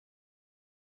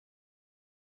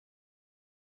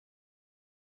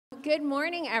Good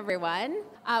morning, everyone.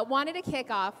 Wanted to kick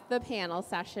off the panel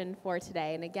session for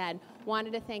today, and again,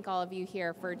 wanted to thank all of you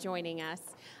here for joining us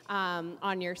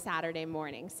on your Saturday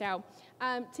morning. So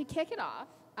to kick it off,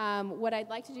 what I'd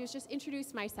like to do is just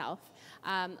introduce myself.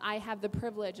 I have the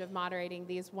privilege of moderating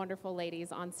these wonderful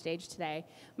ladies on stage today.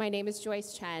 My name is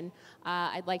Joyce Chen.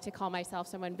 I'd like to call myself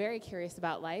someone very curious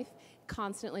about life,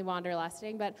 constantly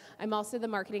wanderlusting, but I'm also the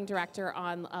marketing director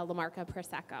on La Marca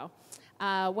Prosecco.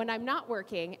 When I'm not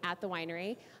working at the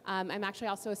winery, I'm actually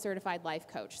also a certified life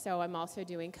coach. So I'm also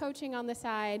doing coaching on the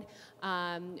side,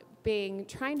 trying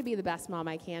to be the best mom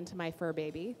I can to my fur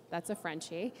baby. That's a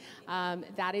Frenchie.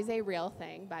 That is a real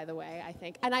thing, by the way, I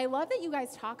think. And I love that you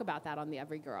guys talk about that on the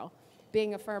Everygirl,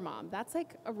 being a fur mom. That's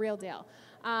like a real deal.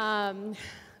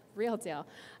 Real deal.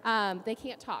 They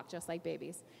can't talk just like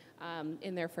babies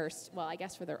in their first, well, I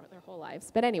guess for their whole lives.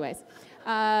 But anyways,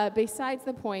 besides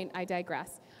the point, I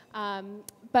digress.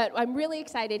 But I'm really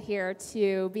excited here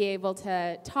to be able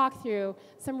to talk through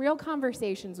some real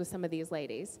conversations with some of these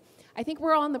ladies. I think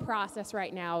we're all in the process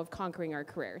right now of conquering our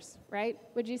careers, right?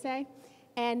 Would you say?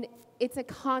 And it's a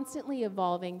constantly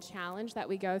evolving challenge that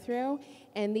we go through,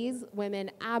 and these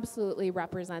women absolutely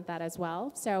represent that as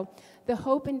well. So the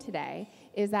hope in today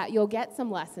is that you'll get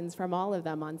some lessons from all of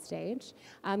them on stage,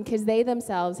 because they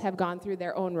themselves have gone through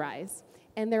their own rise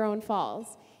and their own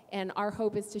falls. And our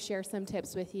hope is to share some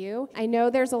tips with you. I know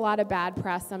there's a lot of bad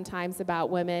press sometimes about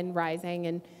women rising,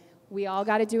 and we all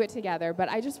got to do it together, but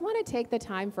I just want to take the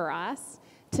time for us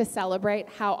to celebrate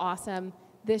how awesome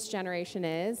this generation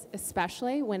is,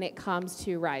 especially when it comes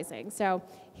to rising. So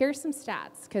here's some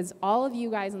stats, because all of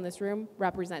you guys in this room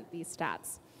represent these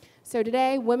stats. So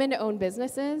today, women-owned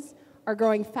businesses are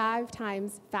growing 5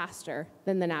 times faster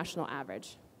than the national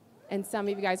average. And some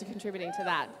of you guys are contributing to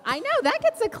that. I know, that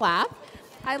gets a clap.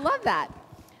 I love that.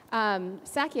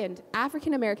 Second,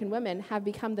 African-American women have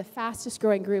become the fastest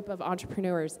growing group of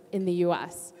entrepreneurs in the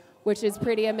US, which is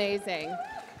pretty amazing.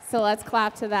 So let's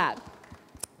clap to that.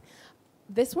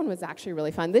 This one was actually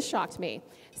really fun. This shocked me.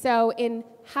 So in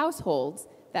households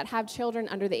that have children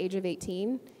under the age of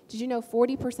 18, did you know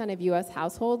 40% of US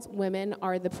households, women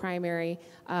are the primary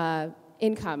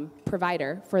income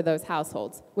provider for those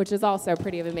households, which is also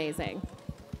pretty amazing.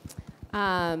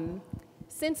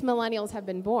 Since millennials have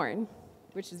been born,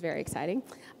 which is very exciting,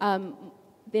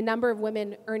 the number of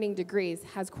women earning degrees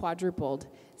has quadrupled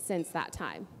since that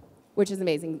time, which is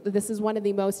amazing. This is one of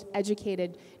the most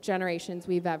educated generations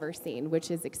we've ever seen, which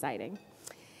is exciting.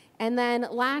 And then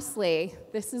lastly,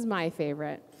 this is my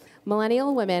favorite.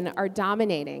 Millennial women are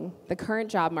dominating the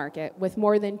current job market with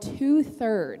more than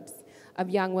 2/3 of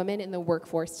young women in the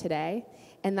workforce today,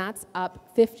 and that's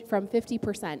up from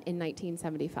 50% in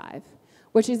 1975.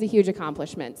 Which is a huge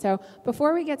accomplishment. So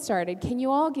before we get started, can you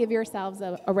all give yourselves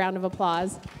a round of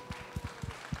applause?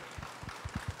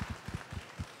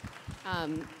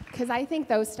 Because I think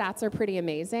those stats are pretty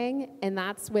amazing, and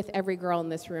that's with every girl in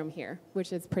this room here,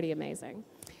 which is pretty amazing.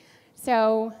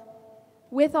 So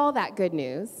with all that good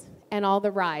news and all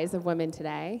the rise of women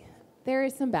today, there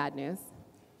is some bad news.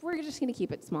 We're just going to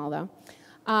keep it small, though.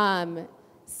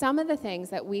 Some of the things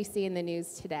that we see in the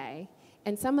news today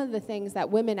and some of the things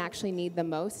that women actually need the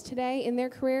most today in their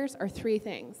careers are 3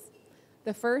 things.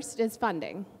 The first is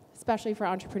funding, especially for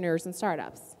entrepreneurs and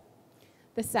startups.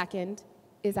 The second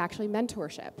is actually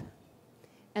mentorship.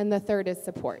 And the third is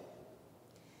support.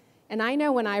 And I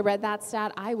know when I read that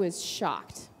stat, I was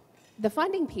shocked. The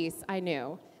funding piece, I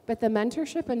knew, but the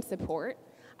mentorship and support,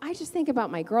 I just think about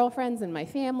my girlfriends and my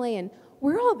family, and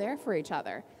we're all there for each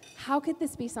other. How could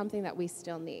this be something that we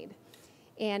still need?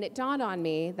 And it dawned on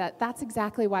me that that's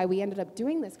exactly why we ended up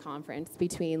doing this conference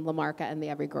between La Marca and the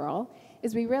Everygirl,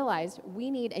 is we realized we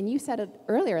need, and you said it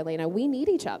earlier, Elena, we need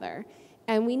each other.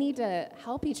 And we need to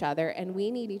help each other, and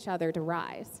we need each other to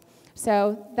rise.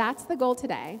 So that's the goal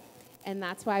today, and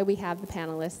that's why we have the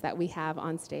panelists that we have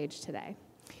on stage today.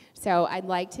 So I'd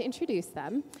like to introduce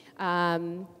them,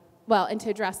 and to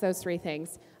address those 3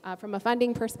 things. From a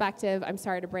funding perspective, I'm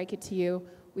sorry to break it to you,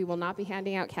 we will not be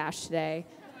handing out cash today.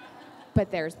 But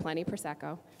there's plenty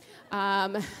Prosecco.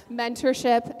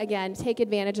 Mentorship, again, take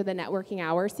advantage of the networking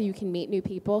hours so you can meet new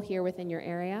people here within your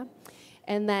area.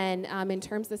 And then in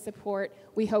terms of support,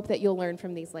 we hope that you'll learn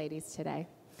from these ladies today.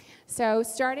 So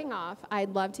starting off,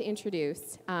 I'd love to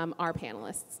introduce our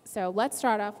panelists. So let's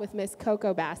start off with Miss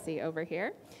Coco Bassi over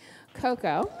here.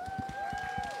 Coco.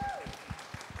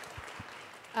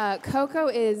 Coco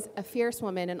is a fierce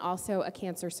woman and also a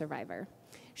cancer survivor.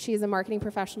 She's a marketing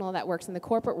professional that works in the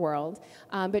corporate world,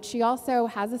 but she also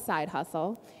has a side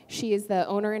hustle. She is the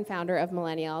owner and founder of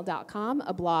Millennial.com,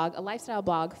 a blog, a lifestyle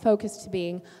blog focused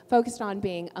on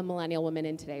being a millennial woman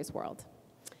in today's world.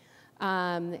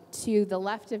 To the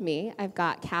left of me, I've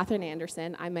got Catherine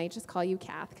Anderson. I might just call you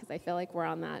Kath because I feel like we're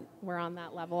on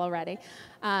that level already.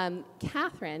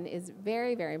 Catherine is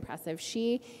very, very impressive.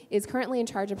 She is currently in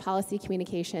charge of policy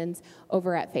communications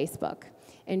over at Facebook.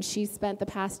 And she's spent the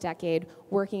past decade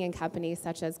working in companies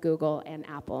such as Google and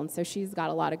Apple. And so she's got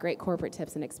a lot of great corporate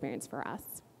tips and experience for us.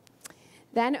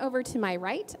 Then over to my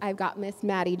right, I've got Miss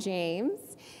Maddie James.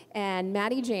 And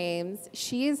Maddie James,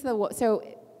 so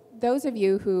those of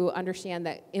you who understand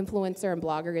that influencer and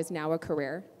blogger is now a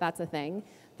career, that's a thing,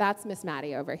 that's Miss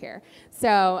Maddie over here.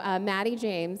 So Maddie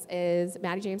James is,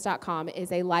 maddiejames.com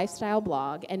is a lifestyle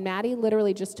blog, and Maddie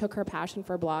literally just took her passion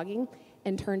for blogging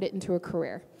and turned it into a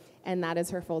career. And that is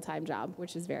her full-time job,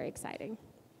 which is very exciting.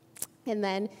 And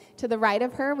then to the right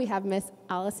of her, we have Miss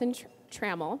Allison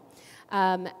Trammell.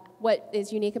 What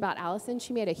is unique about Allison,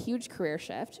 she made a huge career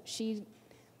shift. She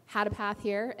had a path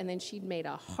here, and then she made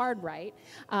a hard right,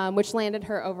 which landed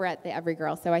her over at the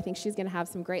Everygirls. So I think she's going to have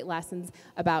some great lessons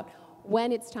about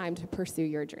when it's time to pursue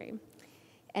your dream.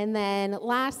 And then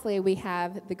lastly, we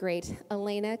have the great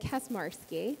Elena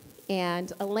Kesmarsky.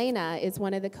 And Elena is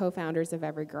one of the co-founders of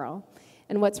Everygirl.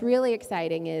 And what's really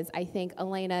exciting is I think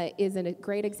Elena is a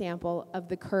great example of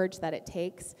the courage that it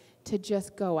takes to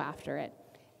just go after it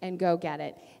and go get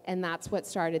it. And that's what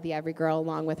started the Everygirl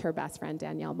along with her best friend,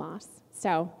 Danielle Moss.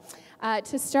 So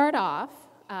to start off,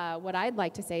 what I'd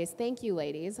like to say is thank you,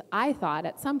 ladies. I thought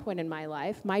at some point in my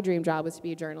life, my dream job was to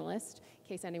be a journalist, in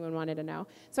case anyone wanted to know.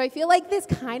 So I feel like this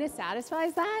kind of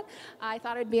satisfies that. I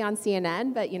thought I'd be on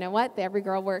CNN, but you know what? The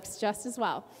Everygirl works just as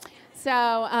well. So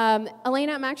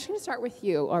Elena, I'm actually going to start with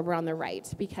you over on the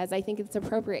right, because I think it's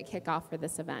appropriate kickoff for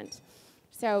this event.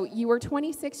 So you were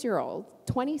 26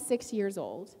 years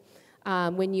old,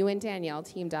 when you and Danielle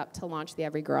teamed up to launch the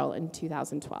Everygirl in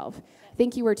 2012. I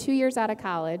think you were 2 years out of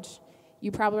college.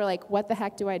 You probably were like, what the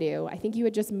heck do I do? I think you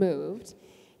had just moved.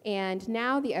 And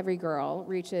now the Everygirl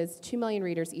reaches 2 million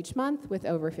readers each month with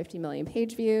over 50 million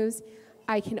page views.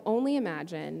 I can only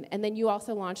imagine. And then you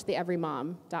also launched the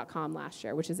everymom.com last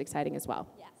year, which is exciting as well.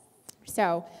 Yes.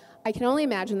 So I can only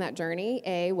imagine that journey,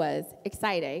 A, was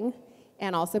exciting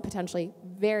and also potentially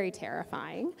very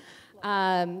terrifying.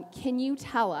 Can you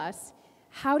tell us,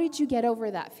 how did you get over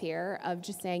that fear of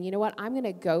just saying, you know what, I'm going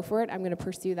to go for it, I'm going to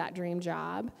pursue that dream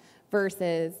job,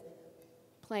 versus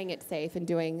playing it safe and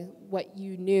doing what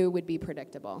you knew would be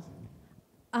predictable?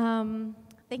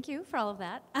 Thank you for all of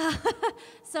that.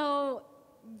 So,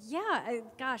 yeah,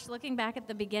 gosh, looking back at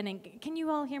the beginning, can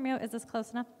you all hear me? Is this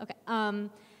close enough? Okay.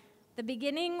 The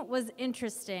beginning was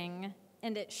interesting,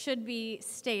 and it should be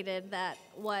stated that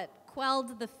what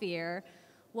quelled the fear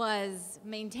was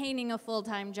maintaining a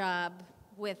full-time job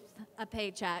with a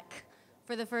paycheck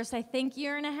for the first, I think,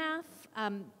 year and a half,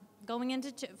 going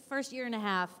into first year and a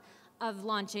half of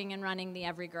launching and running the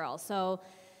Everygirl. So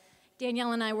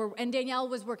Danielle and I were, and Danielle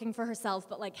was working for herself,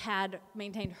 but like had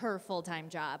maintained her full-time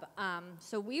job.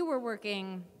 So we were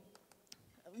working,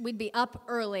 we'd be up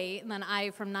early, and then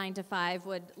I, from 9 to 5,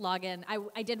 would log in.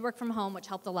 I did work from home, which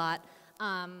helped a lot.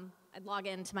 I'd log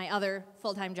into my other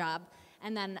full-time job,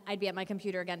 and then I'd be at my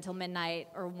computer again till midnight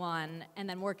or 1, and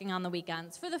then working on the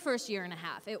weekends for the first year and a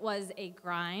half. It was a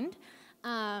grind.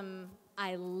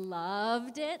 I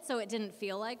loved it, so it didn't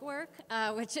feel like work,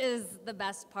 which is the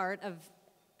best part of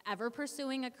ever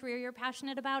pursuing a career you're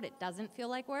passionate about. It doesn't feel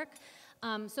like work.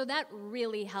 So that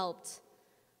really helped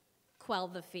quell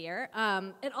the fear.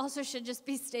 It also should just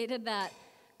be stated that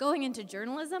going into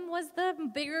journalism was the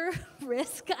bigger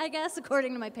risk, I guess,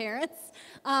 according to my parents.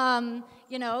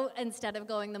 You know, instead of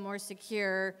going the more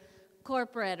secure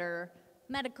corporate or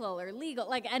medical or legal,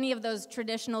 like any of those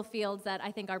traditional fields that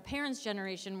I think our parents'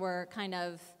 generation were kind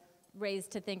of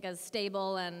raised to think as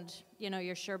stable and, you know,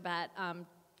 your sure bet.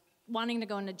 Wanting to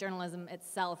go into journalism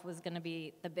itself was going to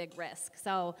be the big risk.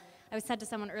 So I said to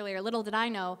someone earlier, little did I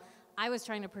know, I was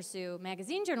trying to pursue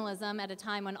magazine journalism at a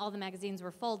time when all the magazines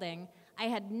were folding. I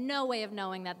had no way of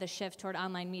knowing that the shift toward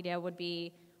online media would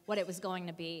be what it was going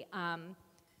to be.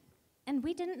 And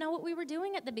we didn't know what we were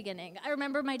doing at the beginning. I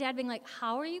remember my dad being like,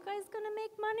 how are you guys going to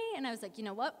make money? And I was like, you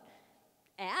know what?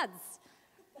 Ads.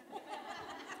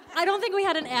 I don't think we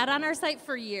had an ad on our site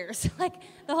for years. Like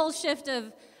the whole shift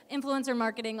of influencer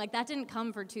marketing, like that didn't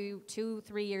come for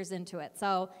 3 years into it.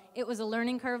 So it was a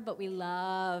learning curve, but we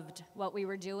loved what we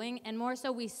were doing. And more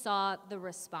so, we saw the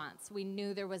response. We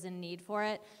knew there was a need for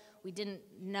it. We didn't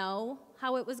know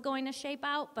how it was going to shape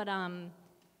out, but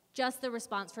just the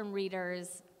response from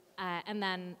readers, and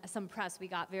then some press we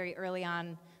got very early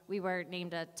on. We were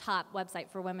named a top website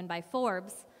for women by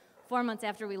Forbes 4 months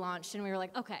after we launched, and we were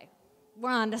like, okay,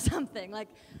 we're on to something. Like,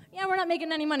 yeah, we're not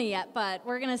making any money yet, but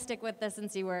we're going to stick with this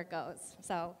and see where it goes.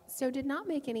 So did not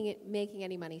making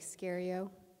any money scare you?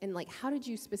 And like, how did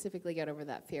you specifically get over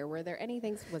that fear? Were there any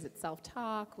things, was it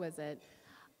self-talk? Was it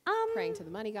praying to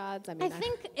the money gods? I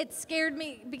think it scared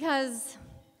me because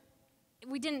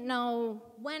we didn't know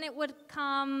when it would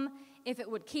come, if it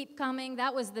would keep coming.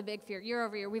 That was the big fear. Year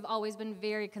over year, we've always been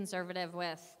very conservative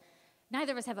with,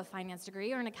 neither of us have a finance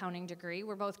degree or an accounting degree.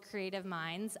 We're both creative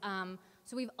minds.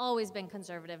 So we've always been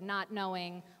conservative, not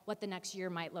knowing what the next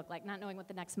year might look like, not knowing what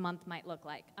the next month might look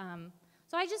like.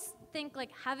 So I just think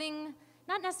like having,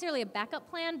 not necessarily a backup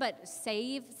plan, but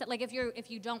save. So like if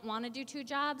you don't want to do 2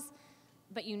 jobs,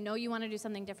 but you know you want to do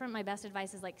something different, my best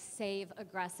advice is like save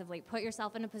aggressively. Put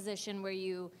yourself in a position where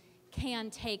you can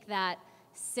take that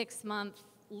 6-month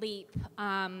leap,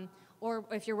 or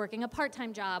if you're working a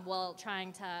part-time job while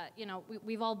trying to,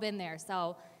 we've all been there,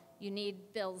 so you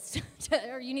need bills,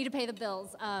 or you need to pay the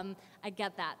bills. I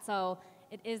get that. So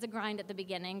it is a grind at the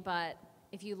beginning, but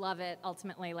if you love it,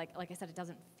 ultimately, like I said, it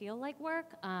doesn't feel like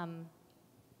work, and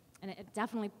it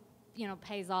definitely,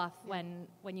 pays off when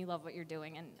you love what you're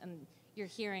doing, and you're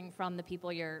hearing from the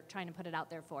people you're trying to put it out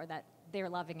there for that they're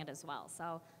loving it as well.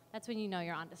 So that's when you know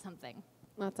you're onto something.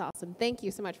 That's awesome. Thank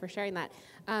you so much for sharing that.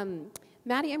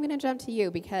 Maddie, I'm going to jump to you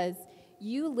because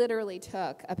you literally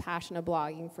took a passion of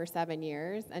blogging for 7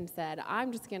 years and said,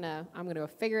 I'm going to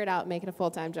figure it out, make it a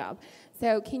full-time job.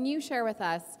 So can you share with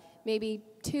us maybe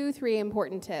 2-3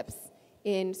 important tips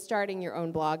in starting your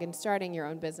own blog and starting your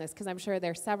own business? Because I'm sure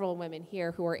there's several women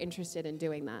here who are interested in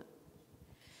doing that.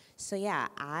 So yeah,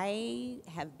 I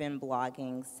have been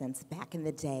blogging since back in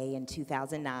the day in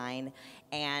 2009,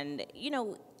 and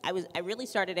I really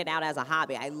started it out as a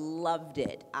hobby. I loved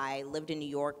it. I lived in New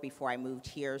York before I moved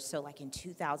here, so like in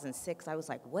 2006, I was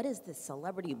like, what is this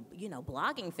celebrity,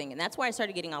 blogging thing? And that's where I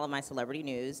started getting all of my celebrity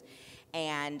news,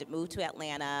 and moved to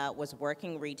Atlanta, was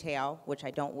working retail, which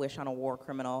I don't wish on a war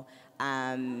criminal.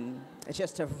 It's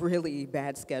just a really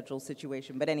bad schedule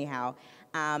situation, but anyhow.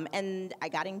 And I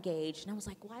got engaged, and I was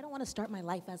like, well, I don't want to start my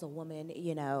life as a woman,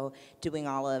 doing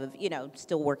all of,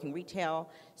 still working retail.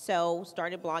 So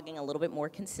started blogging a little bit more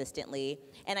consistently,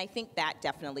 and I think that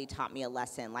definitely taught me a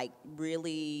lesson, like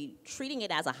really treating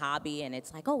it as a hobby, and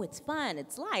it's like, oh, it's fun,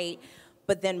 it's light,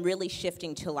 but then really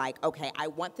shifting to like, okay, I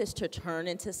want this to turn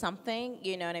into something,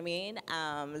 you know what I mean?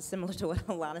 Similar to what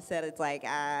Alana said, it's like,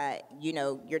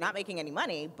 you're not making any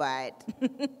money, but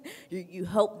you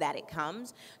hope that it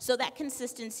comes. So that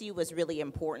consistency was really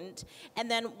important. And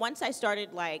then once I started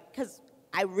because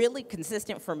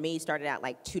consistent for me started out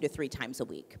like 2 to 3 times a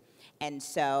week. And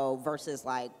so versus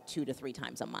like 2 to 3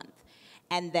 times a month.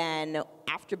 And then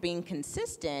after being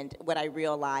consistent, what I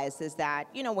realized is that,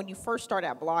 when you first start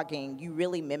out blogging, you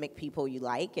really mimic people you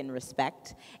like and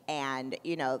respect. And,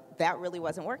 that really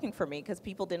wasn't working for me because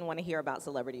people didn't want to hear about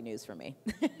celebrity news from me.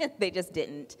 They just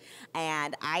didn't.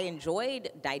 And I enjoyed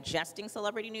digesting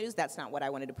celebrity news. That's not what I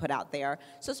wanted to put out there.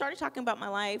 So I started talking about my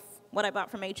life, what I bought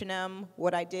from H&M,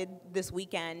 what I did this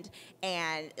weekend,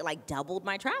 and like doubled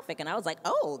my traffic. And I was like,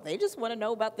 oh, they just want to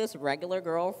know about this regular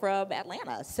girl from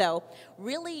Atlanta. So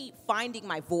really finding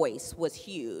my voice was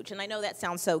huge. And I know that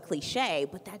sounds so cliche,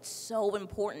 but that's so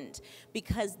important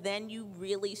because then you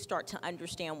really start to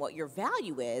understand what your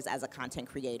value is as a content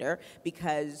creator,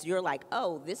 because you're like,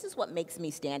 oh, this is what makes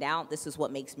me stand out. This is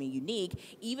what makes me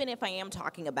unique. Even if I am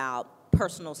talking about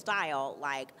personal style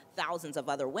like thousands of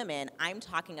other women, I'm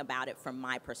talking about it from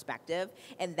my perspective,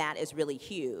 and that is really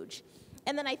huge.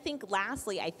 And then I think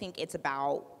lastly, it's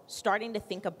about starting to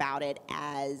think about it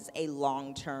as a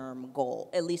long-term goal,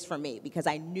 at least for me, because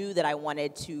I knew that I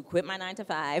wanted to quit my 9 to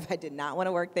 5. I did not want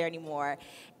to work there anymore.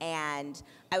 And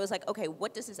I was like, okay,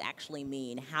 what does this actually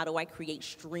mean? How do I create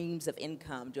streams of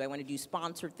income? Do I want to do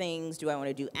sponsored things? Do I want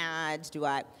to do ads?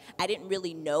 I didn't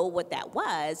really know what that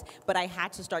was, but I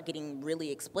had to start getting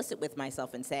really explicit with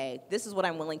myself and say, this is what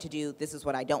I'm willing to do. This is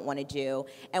what I don't want to do.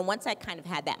 And once I kind of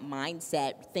had that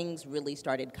mindset, things really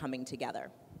started coming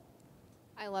together.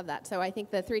 I love that. So I think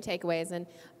the 3 takeaways, and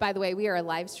by the way, we are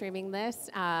live streaming this.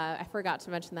 I forgot to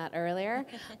mention that earlier.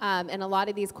 And a lot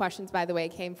of these questions, by the way,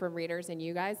 came from readers and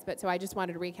you guys. But so I just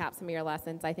wanted to recap some of your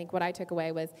lessons. I think what I took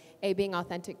away was, A, being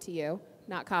authentic to you,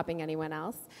 not copying anyone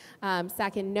else.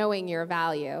 Second, knowing your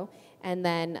value. And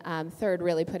then third,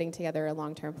 really putting together a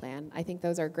long-term plan. I think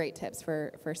those are great tips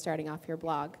for starting off your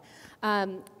blog.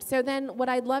 So then what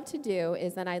I'd love to do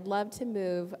is then I'd love to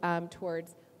move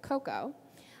towards Coco.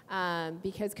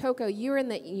 Because Coco, you're in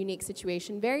the unique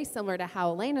situation, very similar to how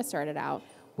Elena started out,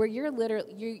 where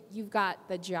you've got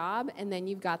the job and then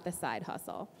you've got the side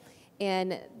hustle.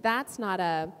 And that's not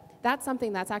a that's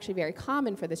something that's actually very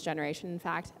common for this generation. In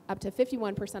fact, up to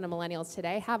 51% of millennials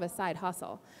today have a side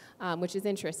hustle, which is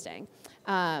interesting.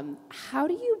 How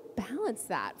do you balance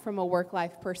that from a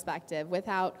work-life perspective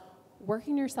without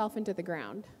working yourself into the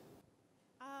ground?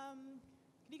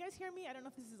 Can you guys hear me? I don't know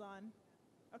if this is on.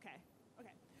 Okay.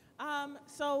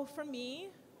 So for me,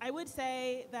 I would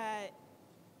say that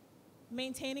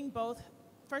maintaining both,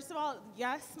 first of all,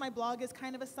 yes, my blog is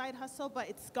kind of a side hustle, but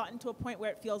it's gotten to a point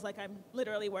where it feels like I'm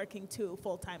literally working 2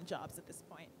 full-time jobs at this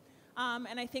point.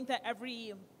 And I think that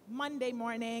every Monday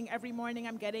morning, every morning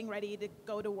I'm getting ready to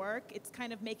go to work, it's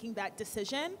kind of making that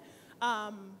decision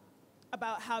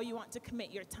about how you want to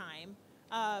commit your time.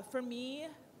 For me,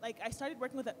 like I started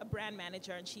working with a brand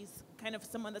manager, and she's kind of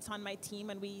someone that's on my team,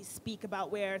 and we speak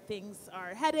about where things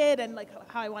are headed and like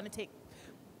how I want to take,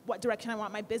 what direction I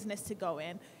want my business to go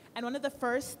in. And one of the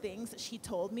first things that she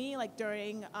told me, like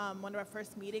during one of our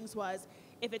first meetings, was,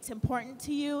 if it's important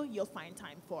to you, you'll find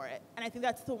time for it. And I think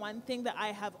that's the one thing that I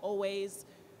have always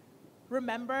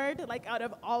remembered, like out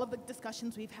of all of the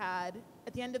discussions we've had,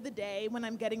 at the end of the day, when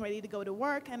I'm getting ready to go to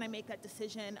work and I make that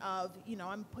decision of, you know,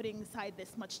 I'm putting aside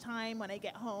this much time when I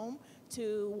get home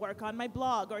to work on my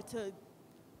blog or to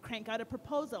crank out a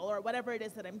proposal or whatever it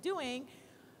is that I'm doing,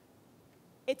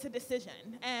 it's a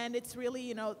decision. And it's really,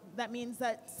 you know, that means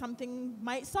that something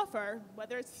might suffer,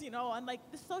 whether it's, you know, on like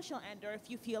the social end, or if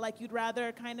you feel like you'd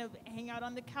rather kind of hang out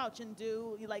on the couch and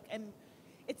do like, and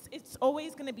it's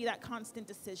always going to be that constant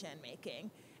decision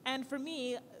making. And for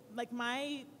me, like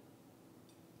my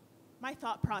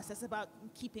thought process about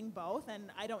keeping both,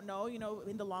 and I don't know, you know,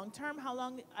 in the long term how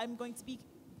long I'm going to be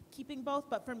keeping both,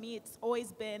 but for me it's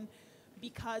always been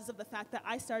because of the fact that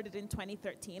I started in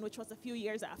 2013, which was a few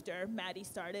years after Maddie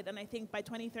started, and I think by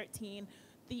 2013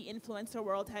 the influencer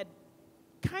world had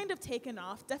kind of taken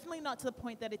off, definitely not to the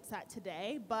point that it's at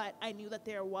today, but I knew that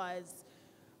there was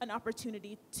an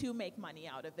opportunity to make money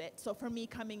out of it. So for me,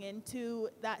 coming into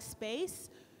that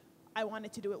space, I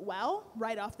wanted to do it well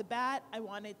right off the bat. I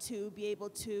wanted to be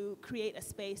able to create a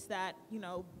space that, you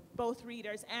know, both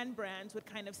readers and brands would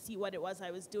kind of see what it was I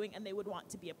was doing, and they would want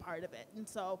to be a part of it. And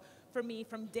so for me,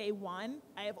 from day one,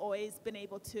 I have always been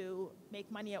able to make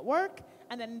money at work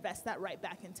and then invest that right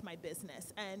back into my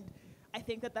business. And I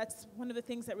think that that's one of the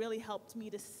things that really helped me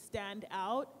to stand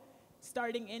out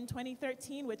starting in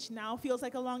 2013, which now feels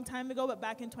like a long time ago, but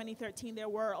back in 2013, there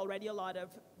were already a lot of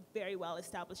very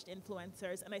well-established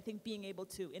influencers, and I think being able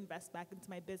to invest back into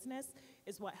my business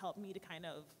is what helped me to kind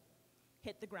of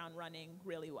hit the ground running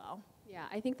really well. Yeah,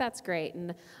 I think that's great,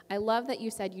 and I love that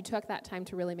you said you took that time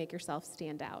to really make yourself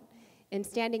stand out. And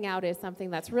standing out is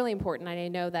something that's really important, and I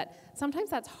know that sometimes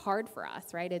that's hard for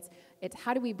us, right? It's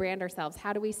how do we brand ourselves?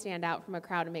 How do we stand out from a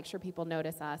crowd and make sure people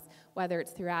notice us, whether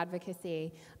it's through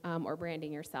advocacy or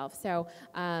branding yourself. So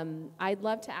I'd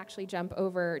love to actually jump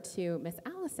over to Miss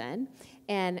Allison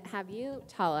and have you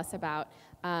tell us about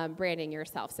branding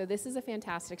yourself. So this is a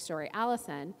fantastic story.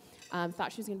 Allison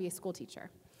thought she was going to be a school teacher.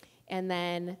 And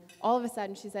then all of a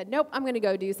sudden she said, nope, I'm going to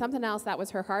go do something else. That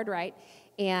was her hard right.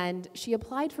 And she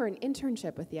applied for an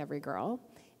internship with the Everygirl.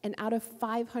 And out of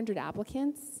 500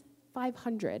 applicants,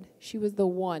 500, she was the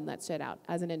one that stood out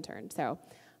as an intern. So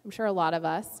I'm sure a lot of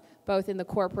us, both in the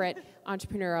corporate,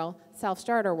 entrepreneurial,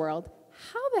 self-starter world,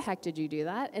 how the heck did you do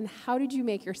that? And how did you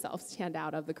make yourself stand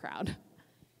out of the crowd?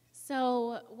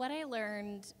 So what I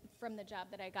learned from the job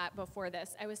that I got before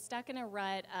this, I was stuck in a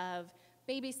rut of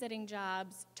babysitting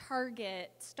jobs,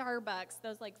 Target, Starbucks,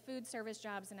 those like food service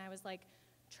jobs, and I was like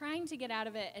trying to get out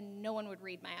of it, and no one would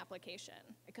read my application.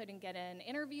 I couldn't get an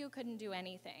interview, couldn't do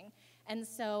anything. And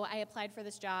so I applied for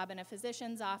this job in a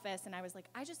physician's office, and I was like,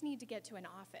 I just need to get to an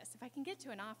office. If I can get to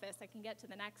an office, I can get to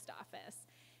the next office.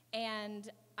 And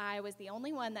I was the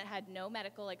only one that had no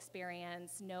medical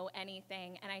experience, no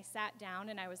anything, and I sat down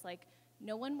and I was like,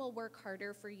 no one will work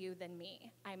harder for you than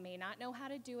me. I may not know how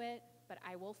to do it, but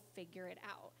I will figure it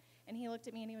out. And he looked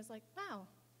at me and he was like, wow,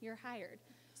 you're hired.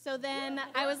 So then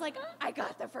I was like, I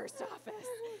got the first office.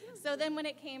 So then when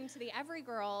it came to the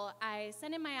Everygirl, I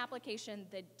sent in my application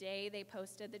the day they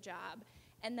posted the job,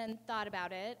 and then thought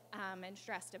about it and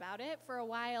stressed about it for a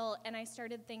while, and I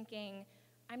started thinking,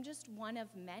 I'm just one of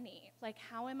many. Like,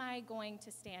 how am I going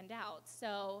to stand out?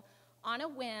 So on a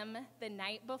whim, the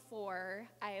night before,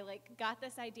 I got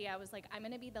this idea. I was like, I'm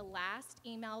gonna be the last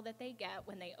email that they get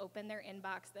when they open their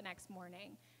inbox the next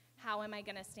morning. How am I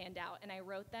gonna stand out? And I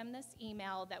wrote them this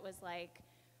email that was like,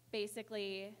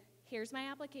 basically, here's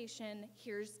my application,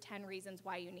 here's 10 reasons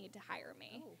why you need to hire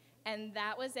me. Oh. And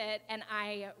that was it, and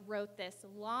I wrote this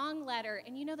long letter,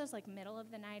 and you know those middle of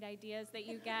the night ideas that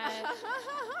you get?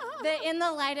 That in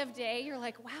the light of day, you're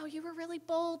like, wow, you were really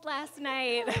bold last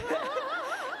night.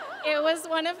 It was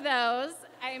one of those.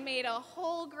 I made a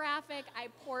whole graphic. I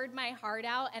poured my heart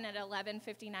out, and at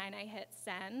 11:59, I hit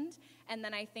send. And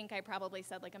then I think I probably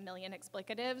said like a million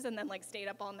explicatives and then like stayed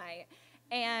up all night.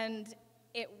 And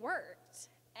it worked.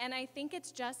 And I think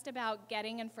it's just about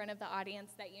getting in front of the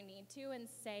audience that you need to and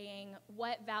saying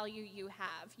what value you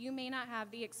have. You may not have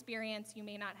the experience, you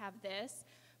may not have this,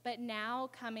 but now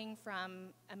coming from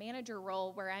a manager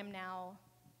role where I'm now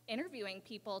interviewing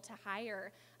people to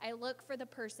hire, I look for the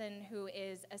person who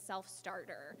is a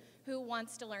self-starter, who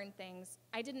wants to learn things.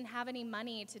 I didn't have any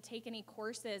money to take any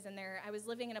courses, and I was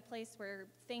living in a place where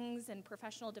things and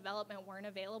professional development weren't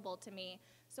available to me.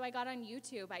 So I got on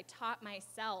YouTube, I taught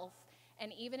myself,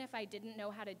 and even if I didn't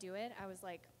know how to do it, I was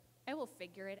like, I will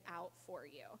figure it out for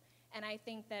you. And I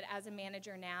think that as a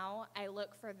manager now, I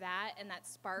look for that and that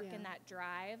spark and that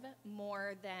drive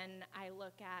more than I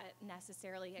look at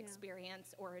necessarily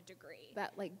experience or a degree.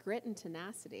 That like grit and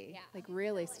tenacity like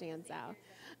really stands out.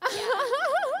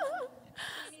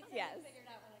 Yes.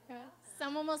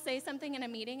 Someone will say something in a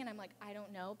meeting, and I'm like, I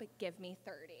don't know, but give me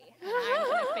 30, and I'm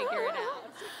going to figure it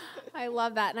out. I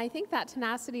love that. And I think that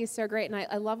tenacity is so great. And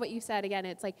I love what you said. Again,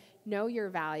 it's like, know your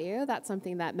value. That's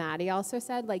something that Maddie also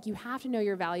said. Like, you have to know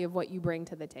your value of what you bring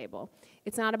to the table.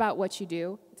 It's not about what you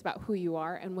do. It's about who you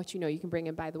are and what you know you can bring.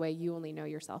 And by the way, you only know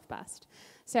yourself best.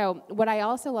 So what I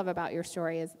also love about your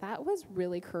story is that was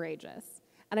really courageous.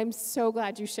 And I'm so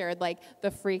glad you shared like the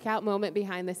freak out moment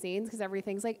behind the scenes, because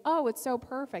everything's like, oh, it's so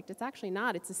perfect. It's actually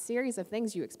not. It's a series of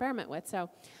things you experiment with. So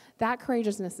that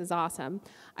courageousness is awesome.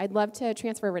 I'd love to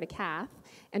transfer over to Kath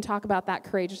and talk about that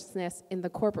courageousness in the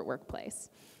corporate workplace,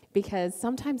 because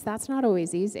sometimes that's not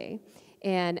always easy.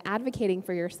 And advocating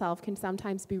for yourself can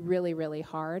sometimes be really, really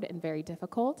hard and very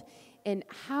difficult. And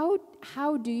how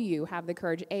do you have the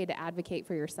courage, A, to advocate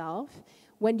for yourself?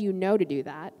 When do you know to do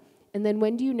that? And then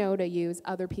when do you know to use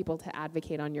other people to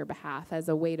advocate on your behalf as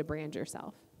a way to brand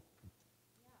yourself?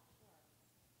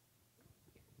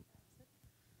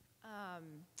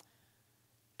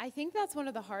 I think that's one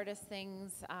of the hardest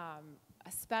things,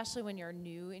 especially when you're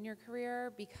new in your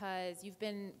career, because you've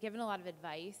been given a lot of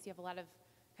advice. You have a lot of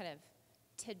kind of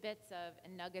tidbits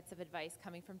and nuggets of advice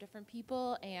coming from different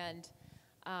people, and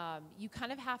you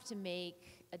kind of have to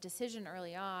make a decision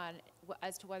early on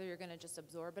as to whether you're going to just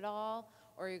absorb it all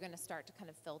or you're going to start to kind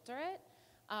of filter it.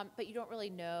 But you don't really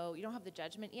know, you don't have the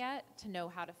judgment yet to know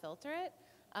how to filter it.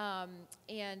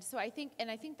 And so I think that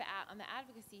on the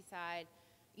advocacy side,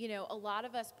 you know, a lot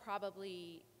of us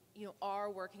probably, you know,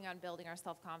 are working on building our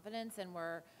self-confidence, and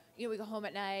we go home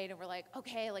at night and we're like,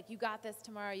 okay, like you got this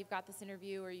tomorrow, you've got this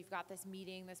interview, or you've got this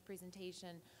meeting, this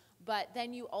presentation. But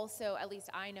then you also, at least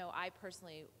I know, I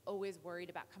personally always worried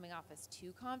about coming off as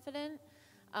too confident.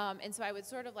 And so I would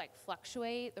sort of like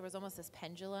fluctuate. There was almost this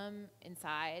pendulum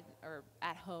inside or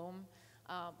at home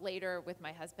later with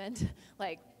my husband.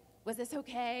 Like, was this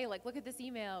okay? Like, look at this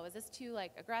email. Was this too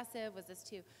like aggressive? Was this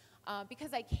too?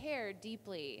 Because I care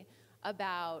deeply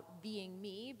about being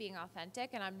me, being authentic,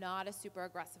 and I'm not a super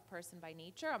aggressive person by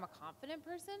nature. I'm a confident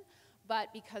person,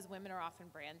 but because women are often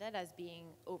branded as being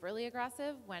overly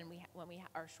aggressive when we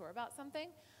are sure about something,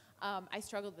 I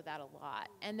struggled with that a lot.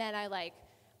 And then I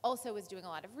also was doing a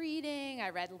lot of reading. I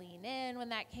read Lean In when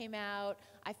that came out.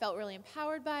 I felt really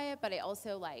empowered by it, but I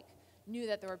also knew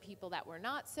that there were people that were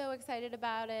not so excited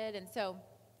about it. And so,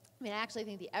 I mean, I actually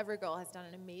think the Everygirl has done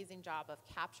an amazing job of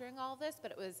capturing all of this,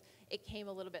 but it came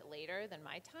a little bit later than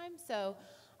my time. So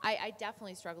I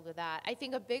definitely struggled with that. I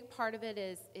think a big part of it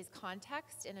is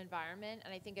context and environment.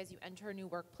 And I think as you enter a new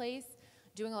workplace,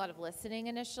 doing a lot of listening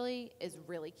initially is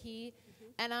really key.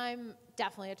 And I'm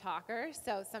definitely a talker,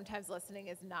 so sometimes listening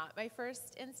is not my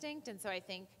first instinct. And so I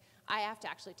think I have to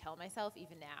actually tell myself,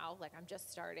 even now, I'm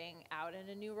just starting out in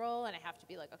a new role, and I have to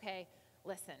be like, okay,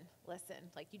 listen.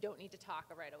 You don't need to talk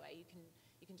right away.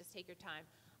 You can just take your time.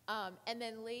 And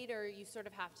then later, you sort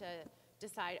of have to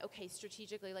decide, okay,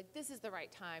 strategically, this is the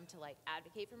right time to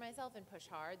advocate for myself and push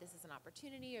hard. This is an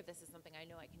opportunity, or this is something I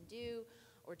know I can do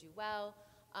or do well.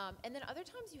 And then other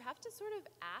times you have to sort of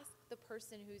ask the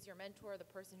person who's your mentor, the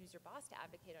person who's your boss, to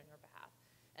advocate on your behalf.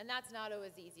 And that's not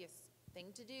always the easiest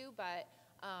thing to do, but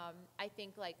I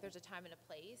think there's a time and a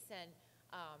place. And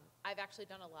I've actually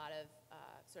done a lot of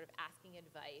sort of asking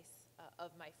advice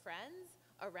of my friends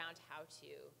around how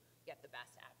to get the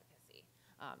best advocacy.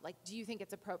 Do you think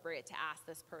it's appropriate to ask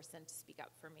this person to speak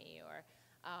up for me? Or,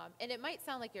 and it might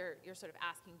sound like you're sort of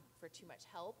asking for too much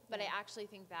help, but I actually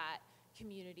think that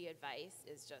community advice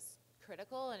is just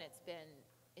critical, and it's been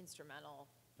instrumental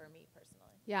for me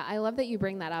personally. Yeah, I love that you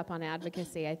bring that up on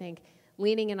advocacy. I think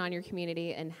leaning in on your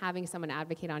community and having someone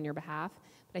advocate on your behalf.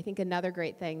 But I think another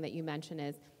great thing that you mentioned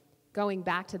is going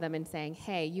back to them and saying,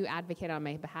 hey, you advocated on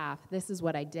my behalf, this is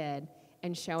what I did,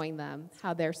 and showing them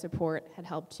how their support had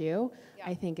helped you, Yeah.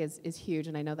 I think is huge.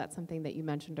 And I know that's something that you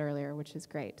mentioned earlier, which is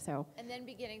great. So, And then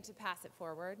beginning to pass it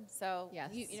forward. So,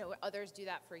 Yes. you know, others do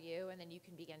that for you, and then you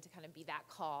can begin to kind of be that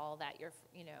call that you're,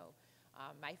 you know,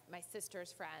 my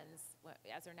sister's friends,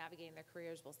 as they're navigating their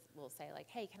careers, will say, like,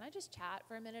 hey, can I just chat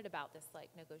for a minute about this, like,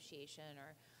 negotiation,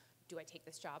 or do I take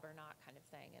this job or not, kind of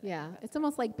thing. And I yeah, think that's it's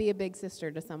almost like be a big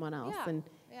sister to someone else Yeah, and,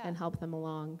 yeah. and help them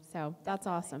along. So that's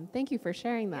Definitely. awesome. Thank you for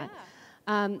sharing that.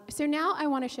 Yeah. So now I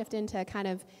want to shift into kind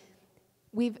of,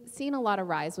 we've seen a lot of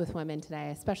rise with women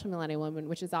today, especially millennial women,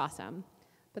 which is awesome.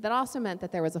 But that also meant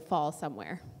that there was a fall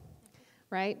somewhere,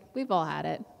 right? We've all had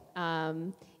it.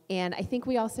 And I think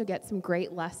we also get some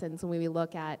great lessons when we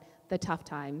look at the tough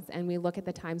times and we look at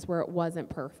the times where it wasn't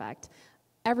perfect.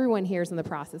 Everyone here is in the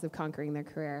process of conquering their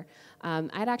career.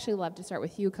 I'd actually love to start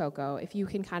with you, Coco, if you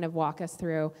can kind of walk us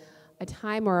through a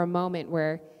time or a moment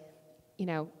where, you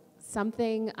know,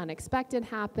 something unexpected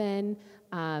happened,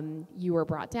 you were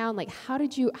brought down. Like, how do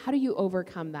you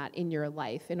overcome that in your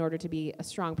life in order to be a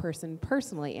strong person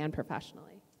personally and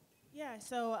professionally? Yeah,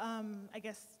 so I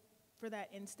guess for that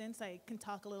instance, I can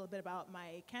talk a little bit about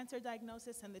my cancer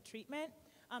diagnosis and the treatment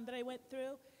that I went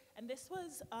through. And this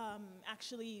was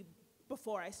actually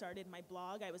before I started my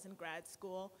blog. I was in grad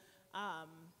school,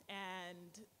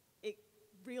 and it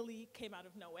really came out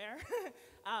of nowhere.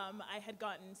 I had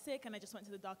gotten sick, and I just went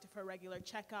to the doctor for a regular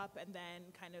checkup, and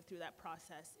then kind of through that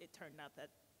process, it turned out that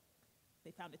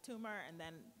they found a tumor, and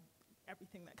then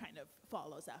everything that kind of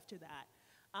follows after that.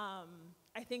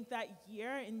 I think that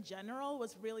year in general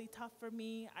was really tough for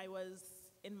me. I was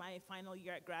in my final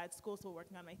year at grad school, so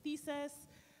working on my thesis.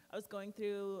 I was going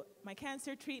through my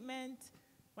cancer treatment,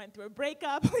 went through a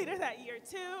breakup later that year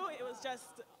too. It was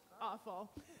just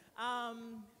awful.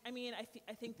 I mean,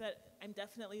 I think that I'm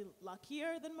definitely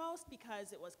luckier than most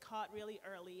because it was caught really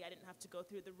early. I didn't have to go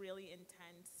through the really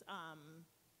intense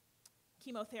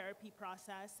chemotherapy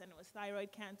process, and it was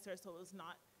thyroid cancer, so it was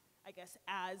not, I guess,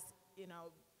 as, you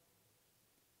know,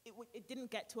 it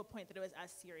didn't get to a point that it was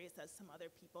as serious as some other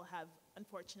people have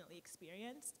unfortunately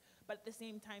experienced. But at the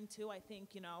same time, too, I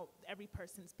think, you know, every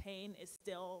person's pain is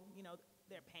still, you know,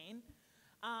 their pain.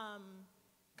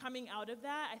 Coming out of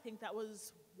that, I think that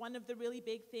was one of the really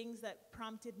big things that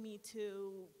prompted me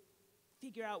to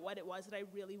figure out what it was that I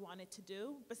really wanted to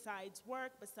do, besides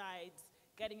work, besides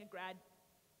getting a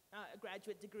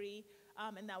graduate degree,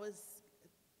 and that was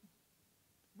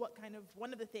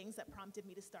one of the things that prompted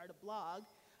me to start a blog.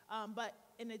 But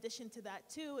in addition to that,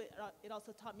 too, it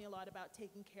also taught me a lot about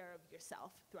taking care of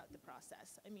yourself throughout the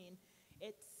process. I mean,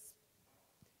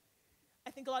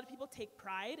 I think a lot of people take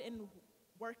pride in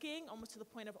working, almost to the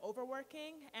point of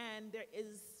overworking, and there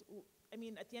is, I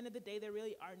mean, at the end of the day, there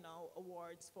really are no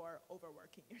awards for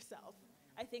overworking yourself.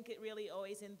 I think it really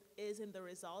always is in the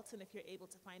results, and if you're able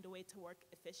to find a way to work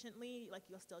efficiently, like,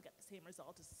 you'll still get the same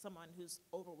result as someone who's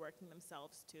overworking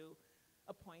themselves to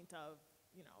a point of,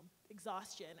 you know,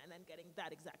 exhaustion and then getting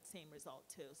that exact same result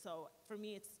too. So for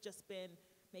me, it's just been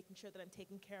making sure that I'm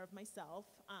taking care of myself.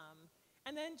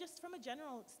 And then just from a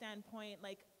general standpoint,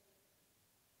 like,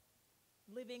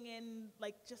 living in,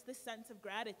 like, just this sense of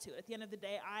gratitude. At the end of the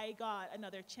day, I got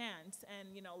another chance,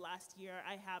 and, you know, last year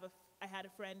I had a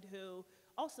friend who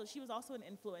she was also an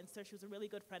influencer. She was a really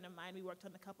good friend of mine. We worked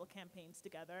on a couple campaigns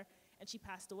together, and she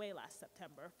passed away last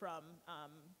September from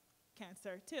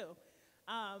cancer too.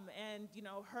 And, you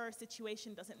know, her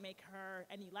situation doesn't make her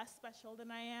any less special than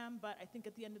I am, but I think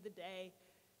at the end of the day,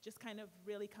 just kind of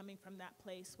really coming from that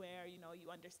place where, you know,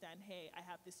 you understand, hey, I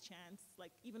have this chance,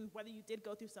 like, even whether you did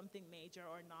go through something major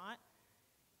or not,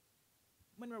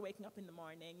 when we're waking up in the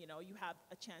morning, you know, you have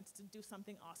a chance to do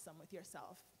something awesome with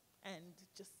yourself, and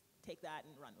just take that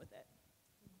and run with it.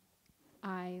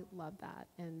 I love that,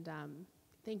 and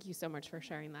thank you so much for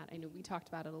sharing that. I know we talked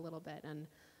about it a little bit, and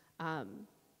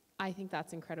I think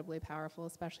that's incredibly powerful,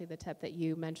 especially the tip that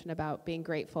you mentioned about being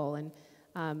grateful, and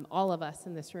all of us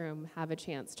in this room have a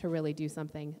chance to really do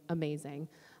something amazing,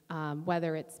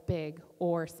 whether it's big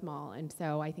or small. And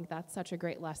so I think that's such a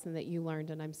great lesson that you learned,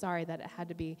 and I'm sorry that it had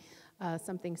to be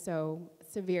something so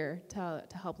severe to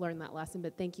help learn that lesson,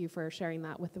 but thank you for sharing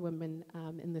that with the women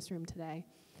in this room today.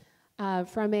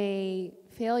 From a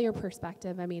failure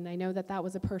perspective, I mean, I know that that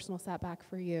was a personal setback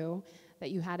for you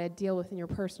that you had to deal with in your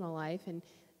personal life and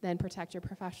then protect your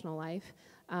professional life.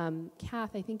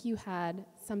 Kath, I think you had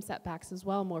some setbacks as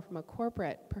well, more from a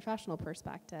corporate professional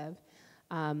perspective.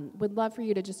 Would love for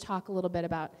you to just talk a little bit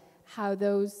about how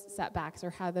those setbacks or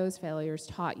how those failures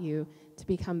taught you to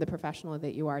become the professional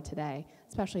that you are today,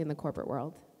 especially in the corporate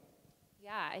world. Yeah,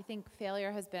 Yeah, I think failure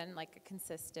has been like a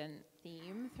consistent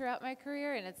theme throughout my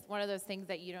career, and it's one of those things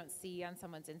that you don't see on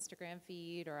someone's Instagram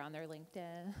feed or on their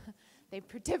LinkedIn. They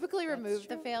typically remove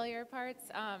the failure parts.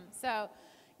 So,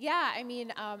 yeah, I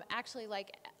mean, actually,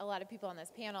 like a lot of people on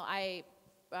this panel, I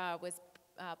was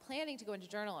planning to go into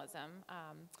journalism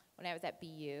when I was at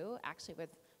BU, actually with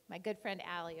my good friend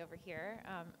Allie over here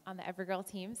on the Everygirl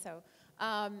team. So,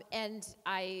 and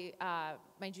I,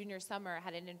 my junior summer,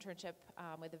 had an internship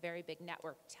with a very big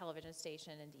network television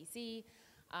station in DC.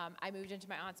 I moved into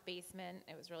my aunt's basement.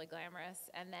 It was really glamorous.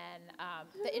 And then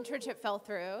the internship fell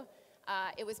through.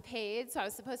 It was paid, so I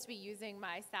was supposed to be using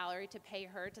my salary to pay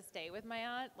her to stay with my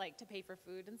aunt, like to pay for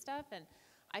food and stuff. And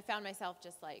I found myself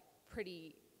just like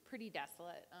pretty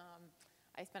desolate.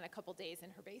 I spent a couple days in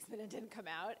her basement and didn't come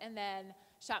out, and then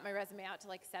shot my resume out to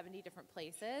like 70 different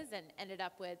places and ended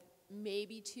up with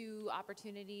maybe 2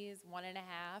 opportunities,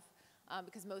 1.5,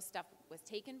 because most stuff was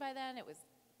taken by then. It was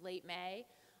late May.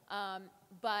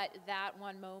 But that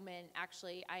one moment,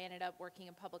 actually, I ended up working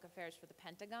in public affairs for the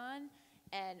Pentagon,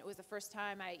 and it was the first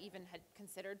time I even had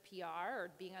considered PR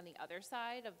or being on the other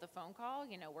side of the phone call,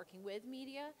 you know, working with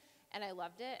media. And I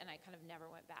loved it, and I kind of never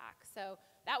went back. So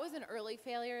that was an early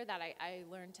failure that I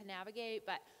learned to navigate,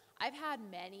 but I've had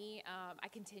many. I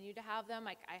continue to have them.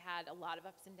 Like, I had a lot of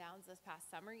ups and downs this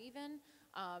past summer even.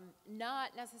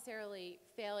 Not necessarily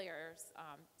failures.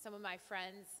 Some of my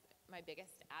friends, my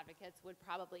biggest advocates, would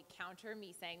probably counter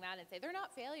me saying that and say, they're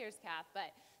not failures, Kath,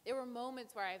 but there were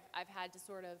moments where I've had to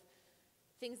sort of,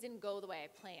 things didn't go the way I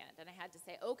planned, and I had to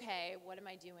say, okay, what am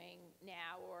I doing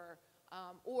now, or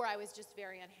I was just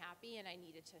very unhappy and I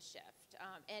needed to shift.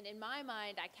 And in my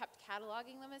mind, I kept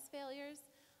cataloging them as failures.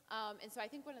 And so I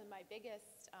think one of my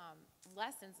biggest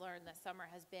lessons learned this summer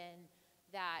has been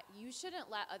that you shouldn't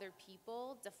let other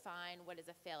people define what is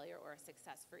a failure or a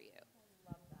success for you. I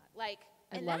love that. Like,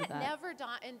 and that never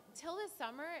dawned until this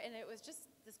summer, and it was just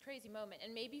this crazy moment.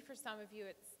 And maybe for some of you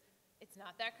it's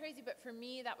not that crazy, but for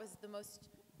me that was the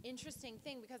most interesting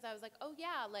thing, because I was like, oh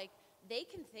yeah, like they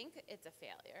can think it's a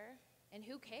failure. And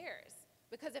who cares?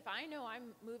 Because if I know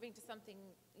I'm moving to something,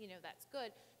 you know, that's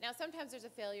good. Now, sometimes there's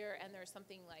a failure and there's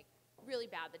something like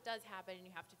really bad that does happen, and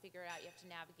you have to figure it out. You have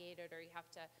to navigate it, or you have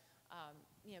to,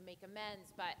 you know, make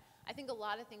amends. But I think a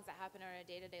lot of things that happen in our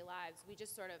day-to-day lives, we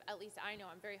just sort of, at least I know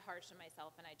I'm very harsh on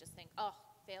myself, and I just think, oh,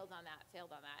 failed on that,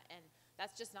 and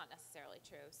that's just not necessarily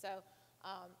true. So,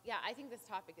 yeah, I think this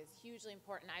topic is hugely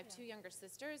important. I have 2 younger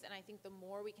sisters, and I think the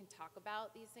more we can talk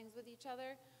about these things with each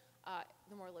other,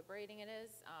 the more liberating it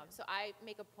is. So I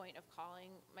make a point of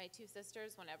calling my 2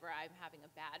 sisters whenever I'm having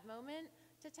a bad moment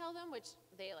to tell them, which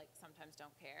they like sometimes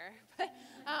don't care. But,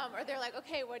 or they're like,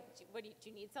 okay, do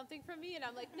you need something from me? And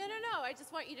I'm like, no, I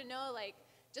just want you to know, like,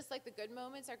 just like the good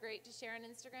moments are great to share on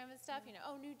Instagram and stuff, you know,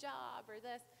 oh, new job or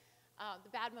this. The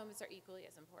bad moments are equally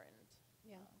as important.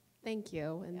 Yeah. Thank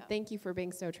you, and thank you for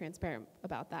being so transparent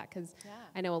about that, because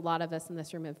I know a lot of us in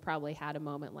this room have probably had a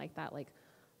moment like that, like,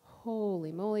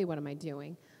 holy moly, what am I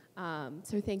doing?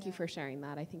 So thank you for sharing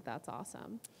that. I think that's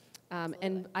awesome.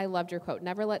 And I loved your quote,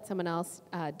 never let someone else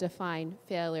define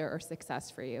failure or success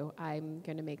for you. I'm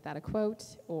going to make that a quote,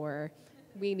 or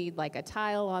we need like a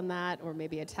tile on that, or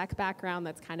maybe a tech background.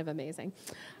 That's kind of amazing.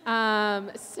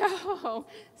 So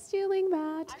stealing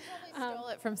that. I probably stole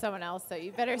it from someone else, so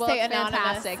you better well, say it's anonymous.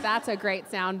 fantastic. That's a great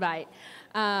soundbite.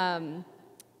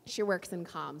 She works in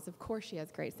comms. Of course she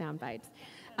has great sound bites.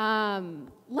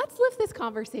 Let's lift this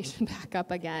conversation back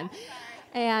up again.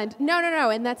 And no,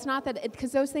 and that's not that,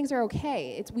 because those things are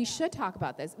okay. We should talk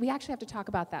about this. We actually have to talk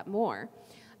about that more.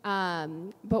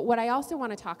 But what I also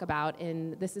want to talk about,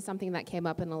 and this is something that came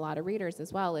up in a lot of readers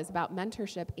as well, is about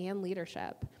mentorship and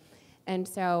leadership. And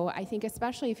so I think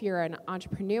especially if you're an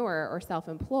entrepreneur or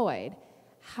self-employed,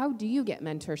 how do you get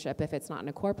mentorship if it's not in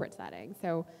a corporate setting?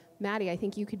 So Maddie, I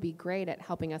think you could be great at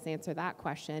helping us answer that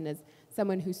question as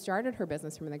someone who started her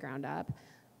business from the ground up.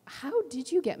 How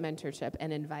did you get mentorship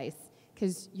and advice?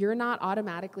 Because you're not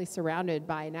automatically surrounded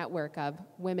by a network of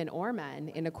women or men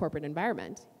in a corporate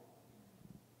environment.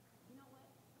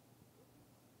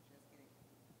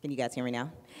 Can you guys hear me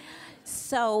now?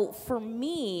 So for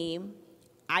me,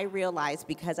 I realized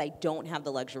because I don't have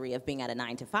the luxury of being at a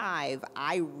 9-to-5,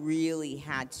 I really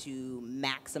had to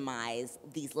maximize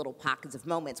these little pockets of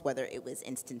moments, whether it was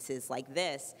instances like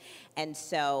this. And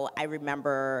so I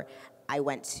remember I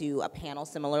went to a panel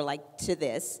similar like to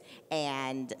this,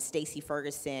 and Stacey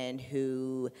Ferguson,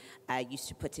 who used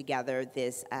to put together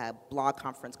this blog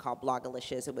conference called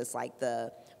Blogalicious. It was like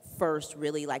the first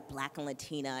really like Black and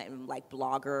Latina and like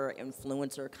blogger,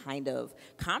 influencer kind of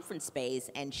conference space,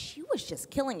 and she was just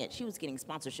killing it. She was getting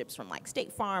sponsorships from like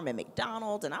State Farm and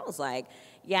McDonald's, and I was like,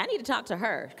 yeah, I need to talk to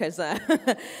her because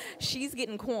she's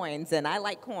getting coins, and I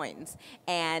like coins.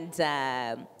 And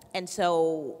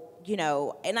so, you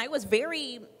know, and I was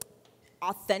very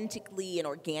authentically and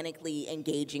organically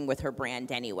engaging with her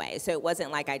brand anyway. So it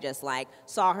wasn't like I just like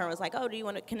saw her and was like, oh, do you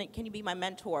want to, can you be my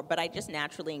mentor? But I just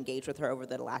naturally engaged with her over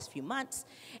the last few months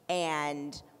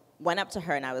and went up to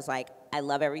her and I was like, I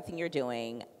love everything you're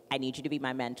doing. I need you to be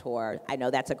my mentor. I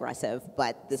know that's aggressive,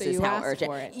 but this is how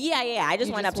urgent. Yeah. I just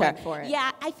went up to her.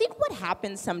 Yeah, I think what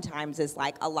happens sometimes is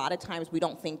like a lot of times we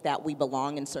don't think that we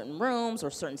belong in certain rooms or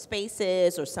certain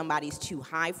spaces or somebody's too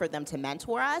high for them to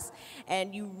mentor us.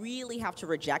 And you really have to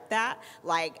reject that.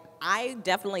 Like, I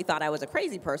definitely thought I was a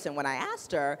crazy person when I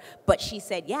asked her, but she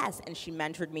said yes, and she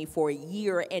mentored me for a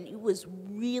year, and it was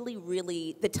really,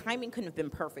 really, the timing couldn't have been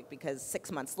perfect because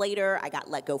 6 months later, I got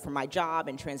let go from my job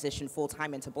and transitioned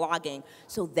full-time into blogging,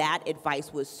 so that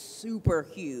advice was super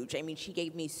huge. I mean, she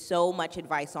gave me so much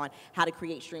advice on how to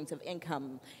create streams of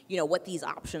income, you know, what these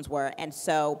options were, and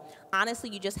so honestly,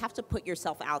 you just have to put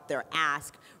yourself out there,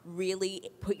 ask,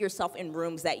 really put yourself in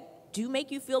rooms that do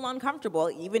make you feel uncomfortable,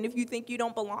 even if you think you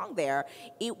don't belong there.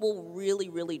 It will really,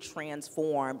 really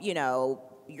transform, you know,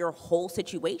 your whole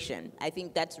situation. I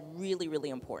think that's really,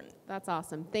 really important. That's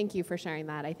awesome. Thank you for sharing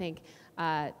that. I think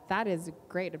that is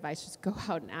great advice. Just go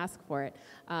out and ask for it.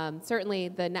 Certainly,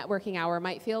 the networking hour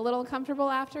might feel a little uncomfortable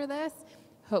after this.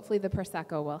 Hopefully the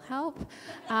Prosecco will help.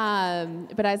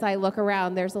 But as I look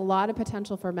around, there's a lot of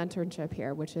potential for mentorship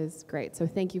here, which is great. So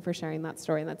thank you for sharing that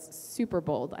story. And that's super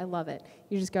bold. I love it.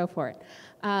 You just go for it.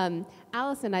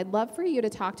 Allison, I'd love for you to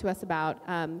talk to us about,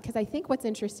 because I think what's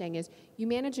interesting is you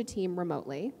manage a team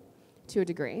remotely to a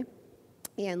degree.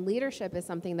 And leadership is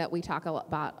something that we talk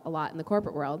about a lot in the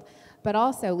corporate world. But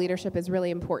also leadership is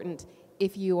really important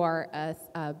if you are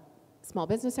a small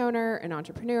business owner, an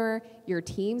entrepreneur, your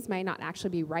teams might not actually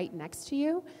be right next to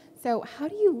you. So how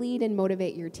do you lead and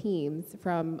motivate your teams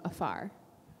from afar?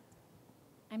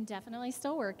 I'm definitely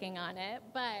still working on it,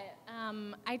 but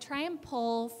I try and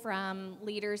pull from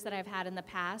leaders that I've had in the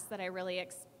past that I really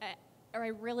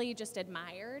just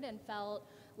admired and felt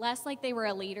less like they were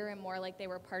a leader and more like they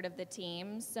were part of the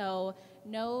team. So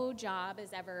no job is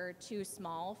ever too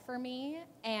small for me.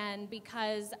 And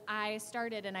because I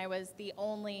started and I was the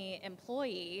only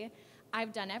employee,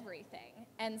 I've done everything.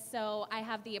 And so I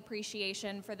have the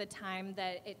appreciation for the time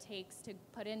that it takes to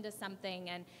put into something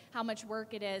and how much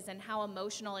work it is and how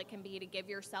emotional it can be to give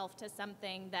yourself to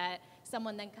something that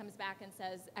someone then comes back and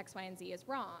says X, Y, and Z is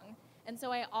wrong. And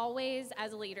so I always,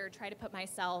 as a leader, try to put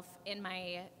myself in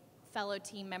my fellow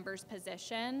team members'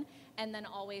 position and then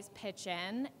always pitch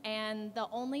in. And the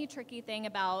only tricky thing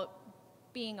about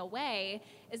being away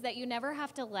is that you can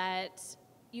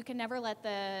never let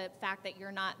the fact that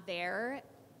you're not there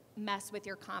mess with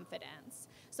your confidence.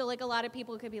 So like a lot of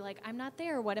people could be like, I'm not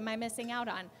there, what am I missing out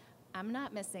on? I'm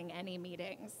not missing any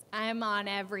meetings. I'm on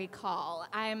every call.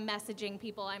 I'm messaging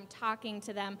people. I'm talking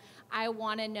to them. I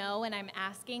want to know, and I'm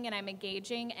asking, and I'm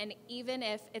engaging. And even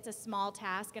if it's a small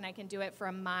task and I can do it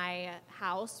from my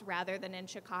house rather than in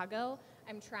Chicago,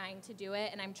 I'm trying to do it,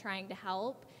 and I'm trying to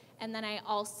help. And then I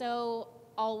also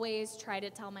always try to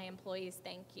tell my employees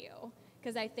thank you.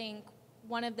 Because I think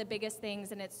one of the biggest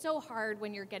things, and it's so hard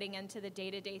when you're getting into the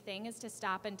day-to-day thing, is to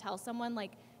stop and tell someone,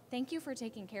 like, thank you for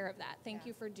taking care of that. Thank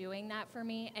you for doing that for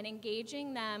me, and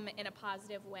engaging them in a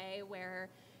positive way where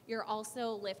you're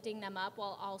also lifting them up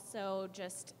while also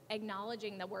just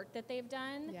acknowledging the work that they've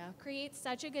done. Creates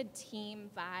such a good team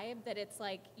vibe that it's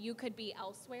like you could be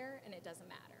elsewhere and it doesn't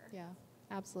matter. Yeah,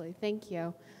 absolutely. Thank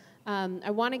you. I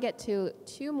want to get to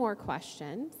two more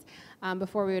questions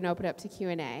before we would open up to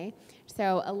Q&A.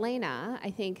 So Elena,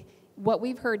 I think what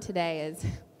we've heard today is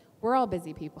we're all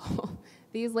busy people.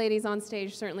 These ladies on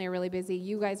stage certainly are really busy.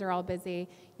 You guys are all busy.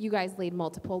 You guys lead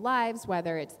multiple lives,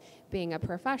 whether it's being a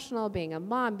professional, being a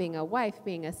mom, being a wife,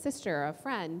 being a sister, a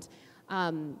friend.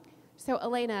 So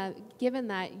Elena, given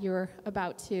that you're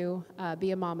about to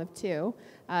be a mom of two,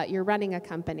 you're running a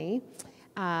company,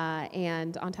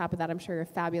 and on top of that, I'm sure you're a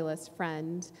fabulous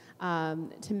friend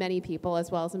to many people,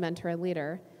 as well as a mentor and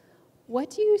leader. What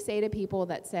do you say to people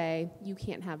that say you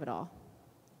can't have it all?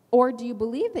 Or do you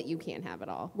believe that you can't have it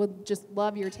all? Would just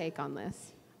love your take on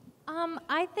this.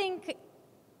 I think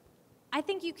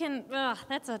you can.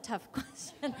 That's a tough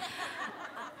question.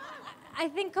 I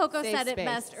think Coco said it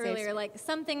best earlier. Like,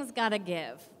 something's got to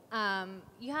give.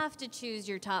 You have to choose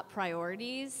your top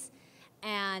priorities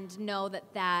and know that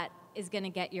that is going to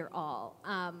get your all.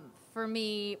 For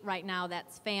me, right now,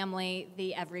 that's family,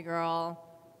 the Everygirl,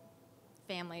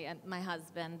 family, and my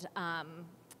husband. I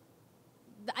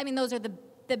mean, those are the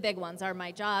big ones, are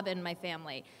my job and my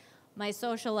family. My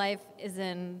social life is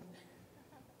in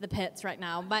the pits right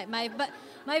now.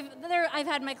 I've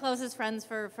had my closest friends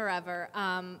for forever.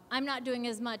 I'm not doing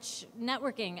as much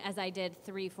networking as I did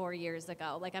 3-4 years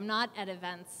ago. Like, I'm not at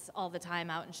events all the time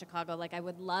out in Chicago like I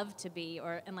would love to be,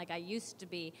 and like I used to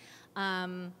be.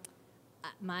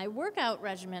 My workout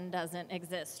regimen doesn't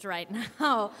exist right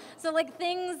now. So like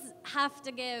things have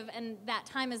to give, and that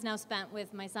time is now spent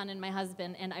with my son and my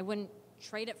husband, and I wouldn't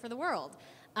trade it for the world.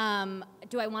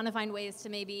 Do I want to find ways to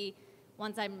maybe,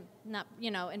 once I'm not,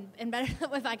 in better,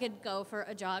 if I could go for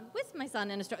a jog with my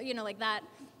son in a store, like that,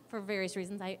 for various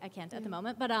reasons, I can't at the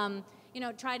moment, but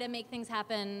try to make things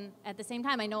happen at the same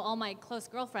time. I know all my close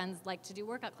girlfriends like to do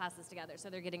workout classes together, so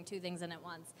they're getting 2 things in at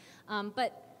once.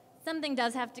 But something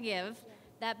does have to give.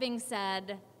 That being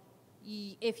said,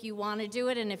 if you want to do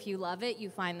it and if you love it,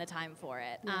 you find the time for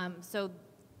it. So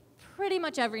pretty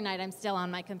much every night I'm still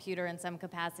on my computer in some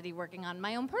capacity working on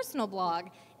my own personal blog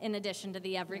in addition to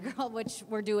the Everygirl, which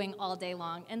we're doing all day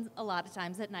long and a lot of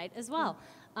times at night as well.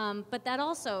 But that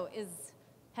also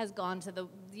has gone to the,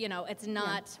 it's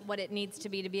not what it needs to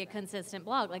be a consistent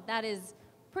blog. Like that is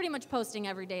pretty much posting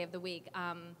every day of the week.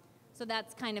 So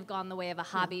that's kind of gone the way of a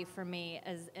hobby for me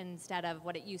instead of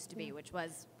what it used to be, which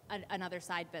was another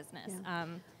side business. Yeah.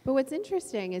 But what's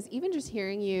interesting is even just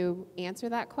hearing you answer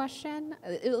that question,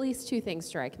 at least 2 things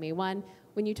strike me. One,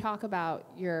 when you talk about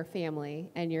your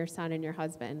family and your son and your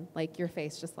husband, like your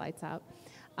face just lights up.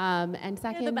 And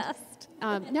second, you're the best.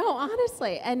 No,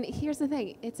 honestly. And here's the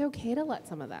thing: it's okay to let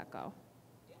some of that go,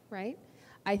 right?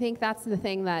 I think that's the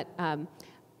thing that.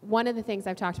 One of the things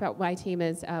I've talked about with my team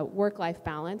is work-life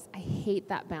balance. I hate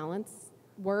that balance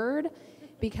word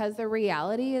because the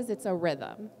reality is it's a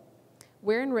rhythm.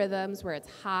 We're in rhythms where it's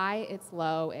high, it's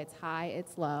low, it's high,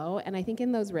 it's low. And I think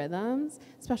in those rhythms,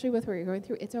 especially with what you're going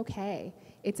through, it's okay.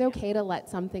 It's okay to let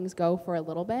some things go for a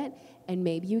little bit and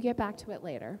maybe you get back to it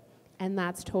later. And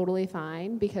that's totally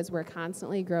fine because we're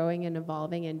constantly growing and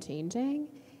evolving and changing.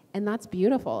 And that's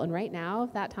beautiful. And right now,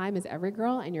 if that time is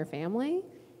Everygirl and your family,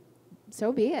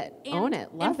 so be it. Own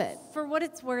it. Love it. For what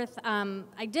it's worth,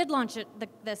 I did launch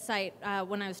the site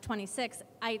when I was 26.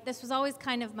 This was always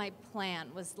kind of my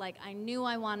plan, was like I knew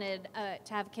I wanted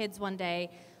to have kids one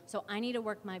day, so I need to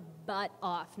work my butt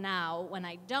off now when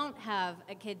I don't have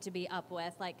a kid to be up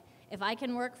with. Like, if I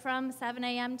can work from 7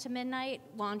 a.m. to midnight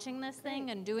launching this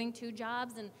thing and doing 2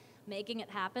 jobs and making it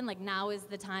happen, like now is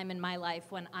the time in my life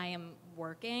when I am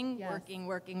working.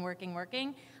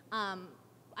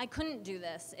 I couldn't do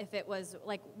this if it was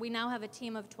like we now have a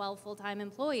team of 12 full-time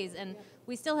employees and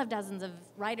we still have dozens of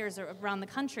writers around the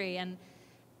country, and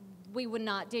we would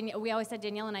not, we always said,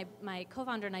 Danielle and I, my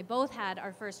co-founder and I both had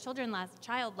our first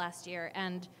child last year,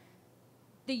 and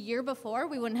the year before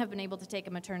we wouldn't have been able to take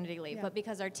a maternity leave, but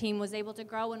because our team was able to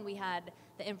grow and we had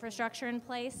the infrastructure in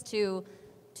place to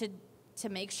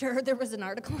make sure there was an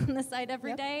article on the site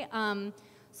every day.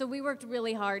 So we worked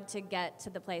really hard to get to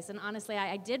the place. And honestly,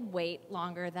 I did wait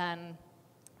longer than,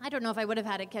 I don't know if I would have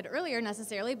had a kid earlier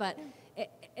necessarily, but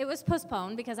it was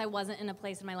postponed because I wasn't in a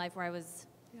place in my life where I was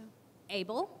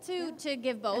able to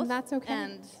give both. And that's okay.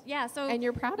 And and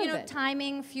you're proud of it.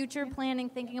 Timing, future planning,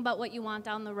 thinking about what you want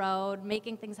down the road,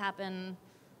 making things happen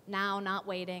now, not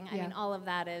waiting. I mean, all of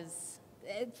that is,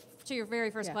 to your very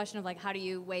first question of like, how do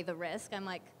you weigh the risk? I'm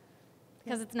like,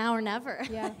 because it's now or never.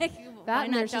 Yeah. That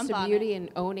and there's just a beauty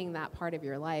in owning that part of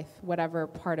your life, whatever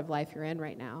part of life you're in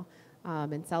right now,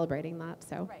 and celebrating that.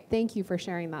 So thank you for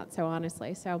sharing that so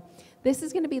honestly. So this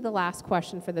is going to be the last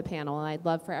question for the panel, and I'd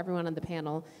love for everyone on the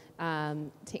panel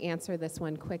to answer this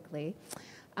one quickly.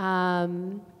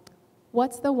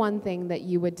 What's the one thing that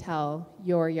you would tell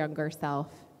your younger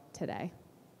self today?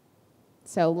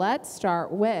 So let's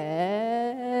start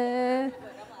with...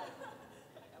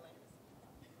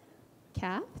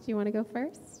 Kath, do you want to go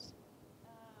first?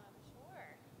 Sure.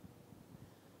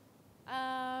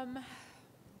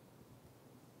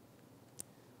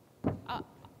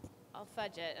 I'll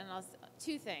fudge it, and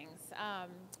 2 things.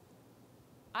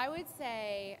 I would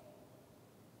say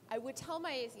I would tell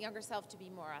my younger self to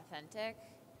be more authentic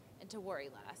and to worry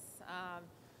less.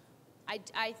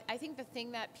 I think the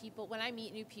thing that people, when I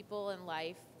meet new people in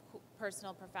life,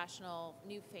 personal, professional,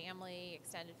 new family,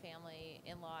 extended family,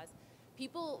 in-laws,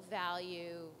 people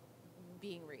value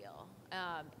being real.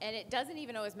 And it doesn't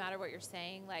even always matter what you're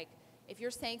saying. Like, if you're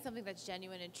saying something that's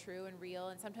genuine and true and real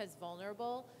and sometimes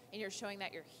vulnerable, and you're showing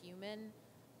that you're human,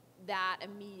 that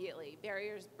immediately,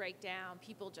 barriers break down,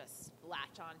 people just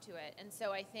latch onto it. And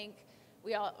so I think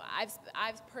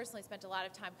I've personally spent a lot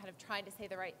of time kind of trying to say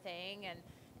the right thing,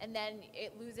 and then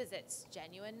it loses its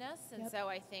genuineness. And so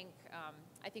I think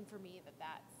for me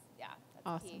that's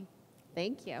Awesome. key.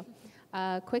 Thank you.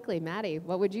 Quickly, Maddie,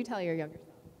 what would you tell your younger self?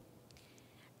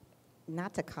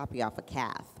 Not to copy off of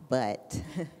Kath, but,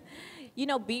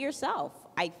 be yourself.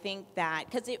 I think that,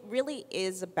 because it really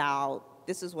is about,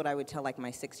 this is what I would tell like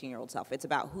my 16-year-old self. It's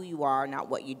about who you are, not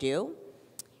what you do.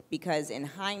 Because in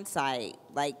hindsight,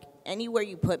 like anywhere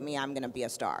you put me, I'm gonna be a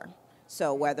star.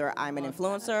 So whether I'm an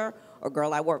influencer or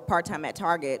girl, I work part-time at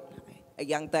Target, a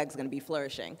young thug's gonna be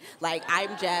flourishing. Like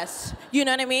I'm just, you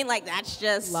know what I mean? Like that's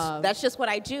just what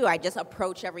I do. I just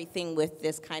approach everything with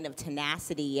this kind of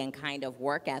tenacity and kind of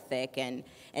work ethic and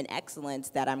excellence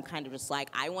that I'm kind of just like,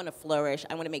 I wanna flourish,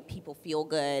 I wanna make people feel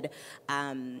good.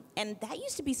 And that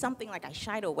used to be something like I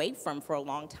shied away from for a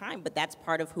long time, but that's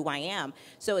part of who I am.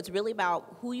 So it's really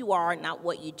about who you are, not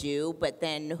what you do, but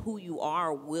then who you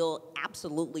are will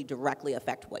absolutely directly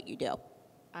affect what you do.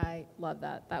 I love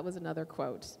that. That was another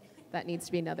quote. That needs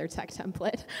to be another tech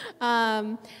template.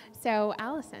 So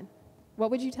Allison,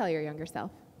 what would you tell your younger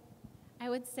self? I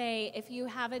would say if you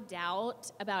have a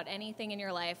doubt about anything in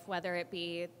your life, whether it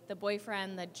be the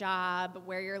boyfriend, the job,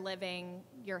 where you're living,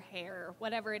 your hair,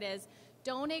 whatever it is,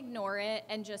 don't ignore it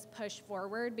and just push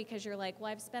forward because you're like,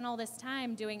 well, I've spent all this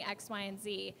time doing X, Y, and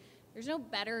Z. There's no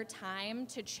better time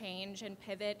to change and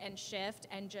pivot and shift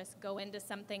and just go into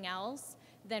something else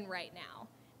than right now.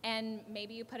 And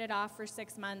maybe you put it off for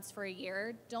 6 months, for a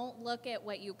year. Don't look at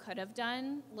what you could have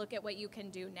done. Look at what you can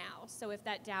do now. So if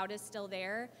that doubt is still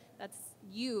there, that's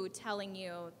you telling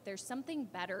you there's something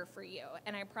better for you.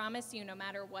 And I promise you, no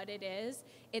matter what it is,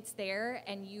 it's there,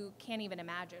 and you can't even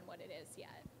imagine what it is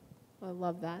yet. I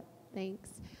love that. Thanks.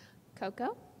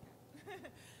 Coco?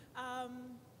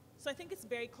 So I think it's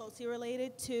very closely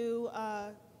related to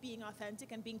being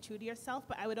authentic and being true to yourself,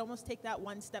 but I would almost take that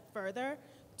one step further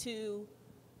to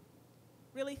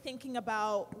really thinking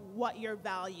about what your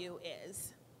value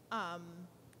is.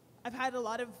 I've had a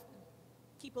lot of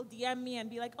people DM me and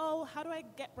be like, oh, how do I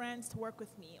get brands to work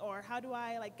with me? Or how do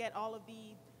I get all of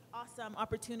the awesome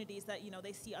opportunities that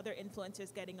they see other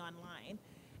influencers getting online?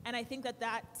 And I think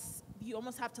that's, you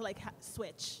almost have to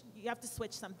switch. You have to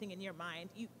switch something in your mind.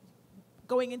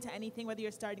 Going into anything, whether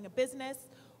you're starting a business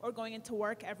or going into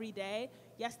work every day,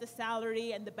 yes, the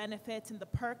salary and the benefits and the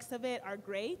perks of it are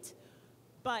great,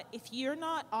 but if you're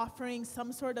not offering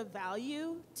some sort of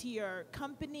value to your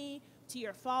company, to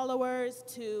your followers,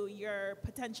 to your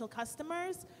potential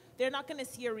customers, they're not going to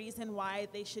see a reason why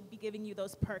they should be giving you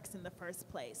those perks in the first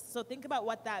place. So think about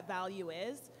what that value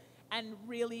is and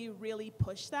really, really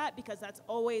push that, because that's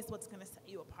always what's going to set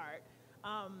you apart.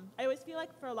 I always feel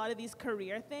like for a lot of these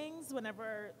career things,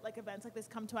 whenever events like this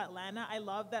come to Atlanta, I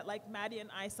love that Maddie and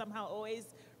I somehow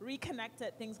always reconnect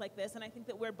at things like this, and I think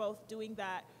that we're both doing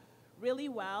that really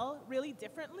well, really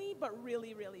differently, but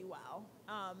really, really well.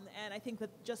 And I think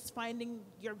that just finding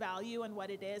your value and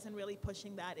what it is and really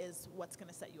pushing that is what's going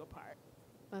to set you apart.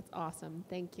 That's awesome.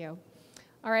 Thank you.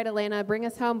 All right, Elena, bring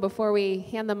us home before we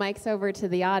hand the mics over to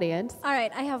the audience. All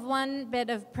right, I have one bit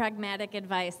of pragmatic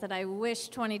advice that I wish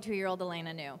 22-year-old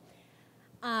Elena knew.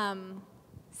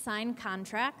 Sign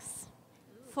contracts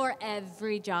for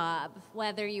every job.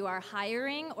 Whether you are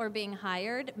hiring or being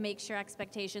hired, make sure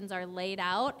expectations are laid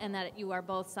out and that you are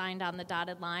both signed on the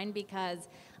dotted line, because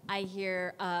I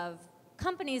hear of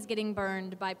companies getting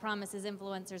burned by promises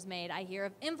influencers made. I hear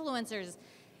of influencers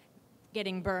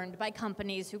getting burned by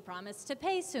companies who promise to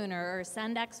pay sooner or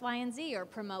send X, Y, and Z or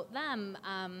promote them.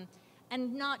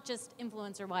 And not just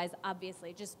influencer-wise,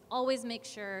 obviously. Just always make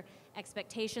sure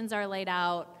expectations are laid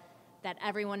out, that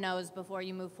everyone knows before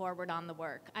you move forward on the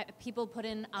work. People put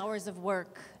in hours of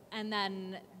work, and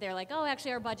then they're like, oh,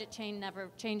 actually our budget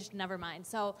changed, never mind.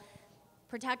 So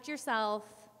protect yourself.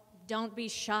 Don't be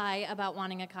shy about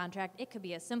wanting a contract. It could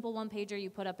be a simple one-pager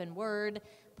you put up in Word,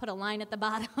 put a line at the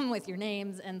bottom with your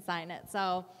names and sign it.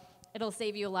 So it'll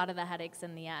save you a lot of the headaches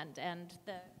in the end and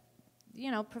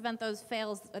prevent those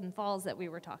fails and falls that we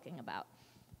were talking about,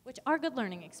 which are good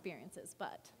learning experiences,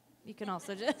 but you can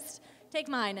also just take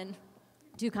mine and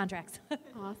do contracts.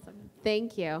 Awesome.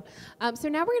 Thank you. So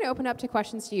now we're going to open up to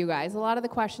questions to you guys. A lot of the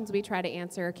questions we try to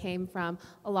answer came from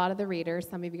a lot of the readers.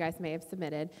 Some of you guys may have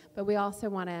submitted, but we also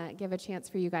want to give a chance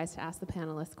for you guys to ask the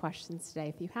panelists questions today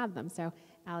if you have them. So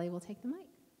Allie will take the mic.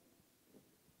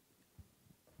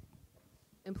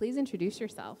 And please introduce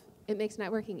yourself. It makes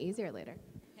networking easier later.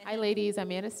 Hi, ladies.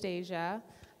 I'm Anastasia.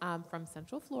 I'm from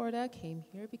Central Florida. Came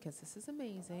here because this is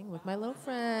amazing with my little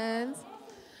friends.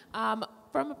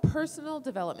 From a personal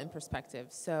development perspective,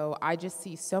 so I just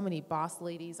see so many boss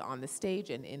ladies on the stage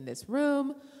and in this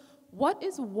room. what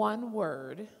is one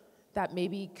word that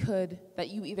that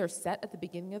you either set at the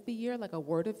beginning of the year, like a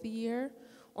word of the year,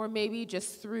 or maybe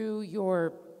just through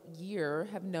your year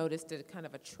have noticed it kind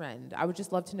of a trend? I would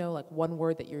just love to know like one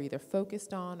word that you're either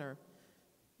focused on or,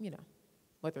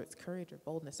 whether it's courage or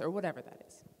boldness or whatever that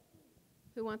is.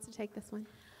 Who wants to take this one?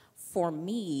 For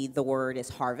me, the word is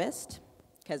harvest,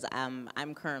 because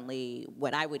I'm currently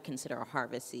what I would consider a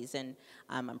harvest season.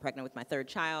 I'm pregnant with my third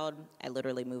child. I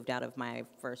literally moved out of my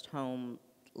first home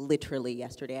literally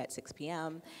yesterday at 6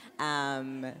 p.m.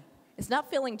 It's not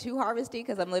feeling too harvesty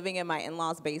because I'm living in my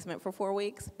in-laws' basement for 4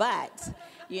 weeks, but,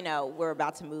 we're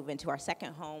about to move into our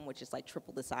second home, which is like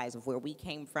triple the size of where we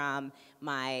came from.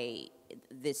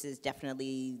 This is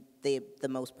definitely the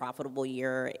most profitable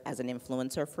year as an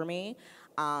influencer for me.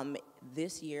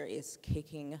 This year is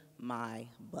kicking my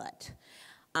butt.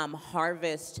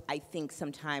 Harvest, I think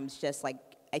sometimes just like,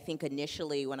 I think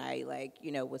initially when I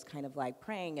was kind of like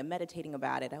praying and meditating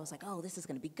about it, I was like, oh, this is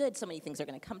gonna be good. So many things are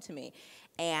gonna come to me.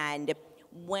 And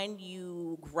when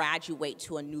you graduate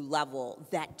to a new level,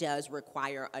 that does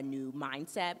require a new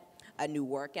mindset, a new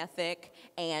work ethic,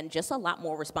 and just a lot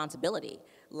more responsibility.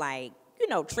 Like,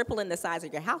 tripling the size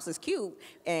of your house is cute,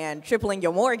 and tripling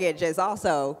your mortgage is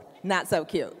also not so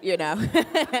cute,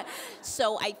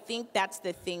 So I think that's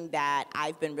the thing that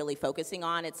I've been really focusing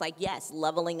on. It's like, yes,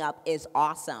 leveling up is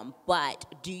awesome, but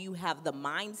do you have the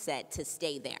mindset to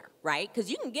stay there, right?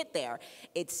 Because you can get there.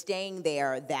 It's staying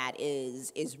there that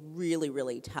is really,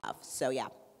 really tough. So yeah.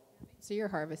 So you're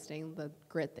harvesting the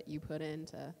grit that you put in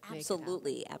to make it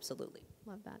Absolutely, happen. absolutely.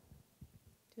 Love that.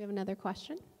 Do we have another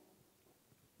question?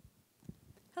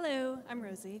 Hello, I'm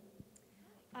Rosie.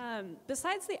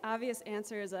 Besides the obvious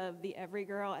answers of the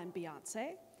Everygirl and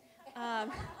Beyonce,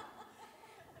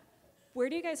 where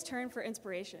do you guys turn for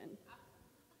inspiration?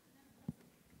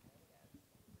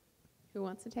 Who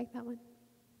wants to take that one?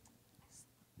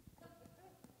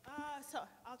 So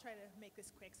I'll try to make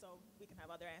this quick so we can have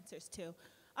other answers too.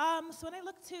 So when I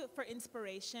look for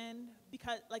inspiration,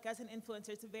 because like as an influencer,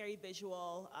 it's a very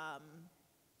visual,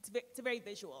 it's a very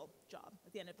visual job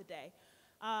at the end of the day.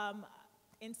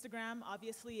 Instagram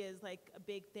obviously is like a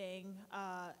big thing,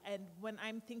 and when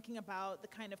I'm thinking about the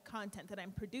kind of content that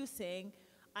I'm producing,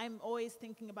 I'm always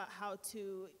thinking about how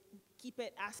to keep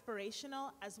it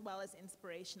aspirational as well as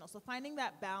inspirational. So finding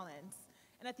that balance,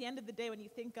 and at the end of the day, when you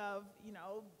think of,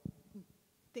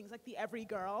 things like the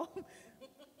Everygirl,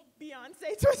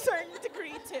 Beyonce to a certain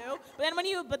degree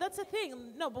too, but that's the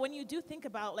thing, but when you do think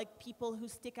about like people who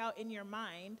stick out in your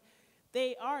mind,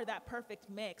 they are that perfect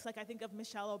mix. Like I think of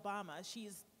Michelle Obama,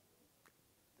 she's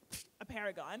a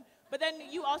paragon. But then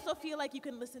you also feel like you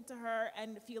can listen to her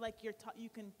and feel like you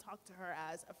can talk to her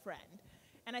as a friend.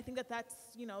 And I think that's,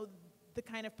 the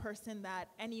kind of person that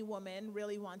any woman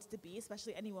really wants to be,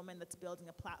 especially any woman that's building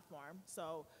a platform.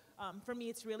 So for me,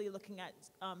 it's really looking at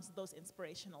those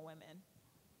inspirational women.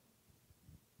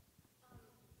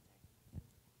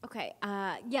 Okay,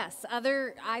 yes,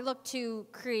 I look to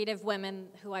creative women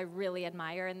who I really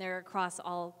admire, and they're across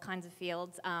all kinds of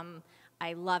fields.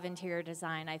 I love interior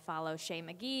design. I follow Shay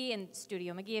McGee and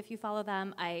Studio McGee, if you follow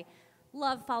them. I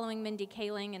love following Mindy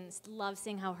Kaling and love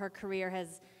seeing how her career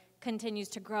continues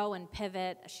to grow and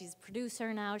pivot. She's a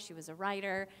producer now. She was a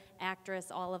writer,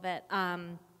 actress, all of it.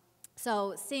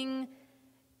 So seeing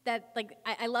that, like,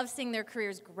 I love seeing their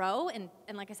careers grow and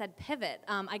like I said, pivot.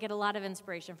 I get a lot of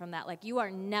inspiration from that. Like, you are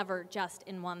never just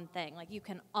in one thing. Like, you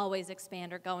can always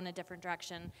expand or go in a different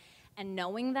direction. And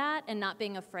knowing that and not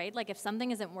being afraid, like if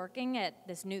something isn't working at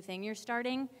this new thing you're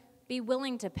starting, be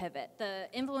willing to pivot. The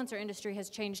influencer industry has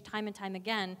changed time and time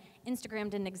again. Instagram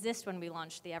didn't exist when we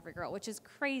launched the Everygirl, which is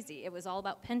crazy. It was all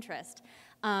about Pinterest.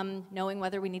 Knowing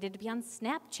whether we needed to be on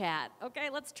Snapchat. Okay,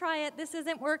 let's try it. This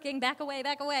isn't working. Back away,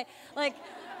 back away. Like,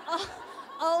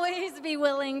 always be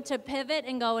willing to pivot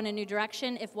and go in a new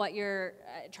direction if what you're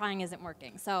trying isn't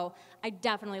working. So I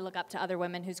definitely look up to other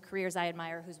women whose careers I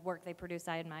admire, whose work they produce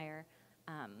I admire.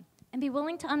 And be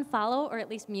willing to unfollow or at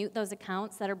least mute those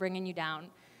accounts that are bringing you down.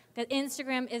 Because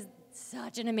Instagram is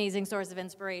such an amazing source of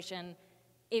inspiration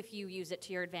if you use it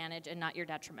to your advantage and not your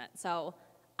detriment. So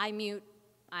I mute.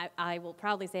 I will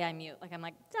proudly say I mute. Like, I'm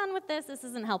like, done with this. This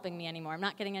isn't helping me anymore. I'm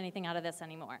not getting anything out of this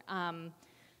anymore.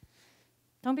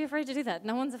 Don't be afraid to do that.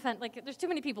 No one's offended. Like, there's too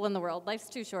many people in the world. Life's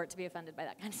too short to be offended by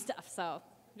that kind of stuff. So,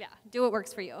 yeah, do what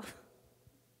works for you.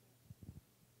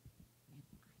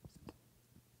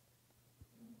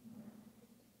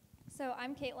 So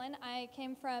I'm Caitlin. I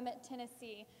came from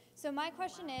Tennessee. So my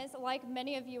question is, like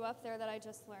many of you up there that I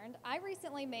just learned, I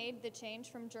recently made the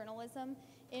change from journalism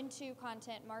into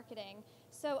content marketing.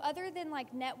 So other than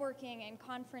like networking and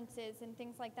conferences and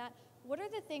things like that, what are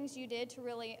the things you did to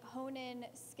really hone in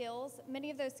skills? Many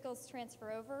of those skills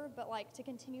transfer over, but like to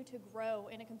continue to grow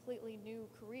in a completely new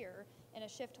career in a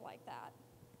shift like that.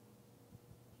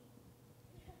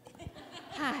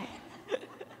 Hi.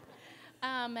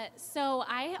 So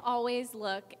I always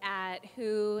look at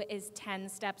who is 10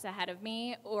 steps ahead of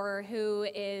me or who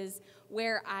is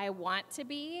where I want to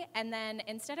be. And then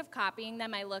instead of copying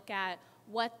them, I look at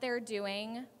what they're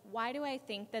doing, why do I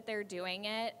think that they're doing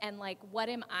it, and like what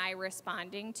am I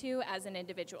responding to as an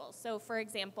individual. So for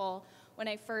example, when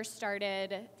I first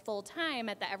started full-time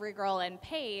at the Everygirl and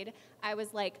paid, I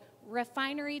was like,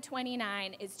 Refinery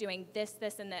 29 is doing this,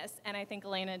 this, and this. And I think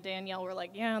Elena and Danielle were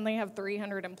like, yeah, and they have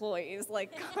 300 employees,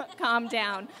 like calm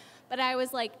down. But I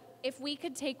was like, if we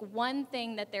could take one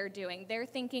thing that they're doing, they're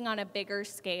thinking on a bigger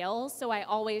scale. So I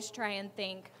always try and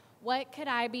think, what could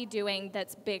I be doing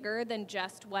that's bigger than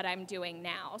just what I'm doing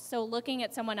now? So looking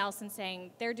at someone else and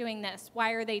saying, they're doing this,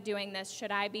 why are they doing this?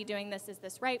 Should I be doing this? Is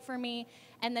this right for me?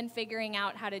 And then figuring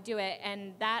out how to do it.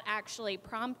 And that actually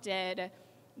prompted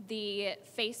the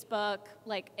Facebook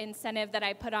like incentive that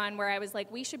I put on where I was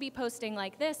like, we should be posting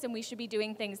like this and we should be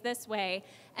doing things this way.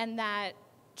 And that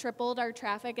tripled our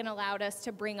traffic and allowed us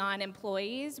to bring on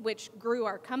employees, which grew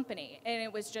our company. And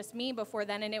it was just me before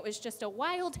then, and it was just a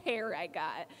wild hair I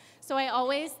got. So I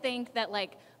always think that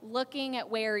like looking at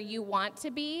where you want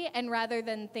to be, and rather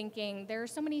than thinking there are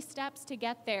so many steps to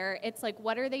get there, it's like,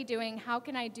 what are they doing? How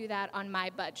can I do that on my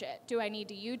budget? Do I need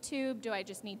to YouTube? Do I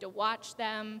just need to watch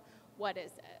them? What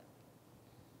is it?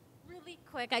 Really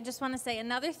quick, I just want to say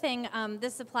another thing.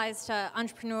 This applies to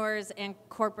entrepreneurs and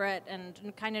corporate and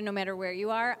kind of no matter where you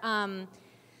are.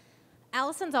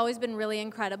 Allison's always been really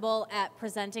incredible at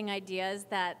presenting ideas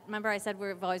that, remember I said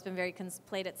we've always been very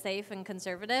played it safe and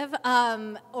conservative,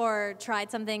 or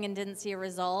tried something and didn't see a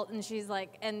result, and she's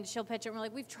like, and she'll pitch it and we're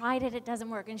like, we've tried it, it doesn't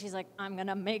work, and she's like, I'm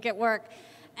gonna make it work.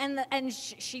 And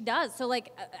she does. So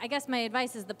like, I guess my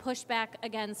advice is the pushback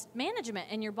against management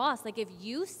and your boss. Like if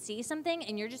you see something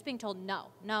and you're just being told,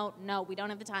 no, we don't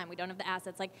have the time, we don't have the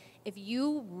assets. Like if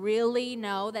you really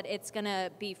know that it's gonna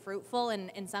be fruitful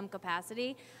in some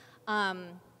capacity,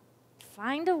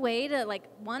 find a way to like,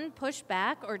 one, push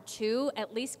back, or two,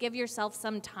 at least give yourself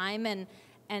some time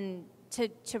and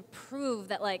to prove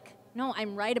that like, no,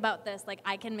 I'm right about this, like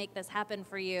I can make this happen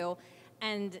for you.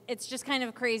 And it's just kind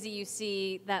of crazy. You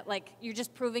see that like you're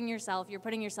just proving yourself, you're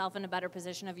putting yourself in a better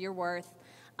position of your worth.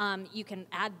 You can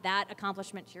add that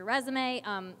accomplishment to your resume.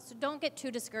 So don't get too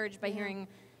discouraged by hearing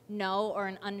no or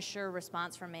an unsure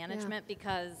response from management,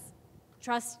 because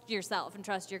trust yourself and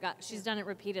trust your gut. She's done it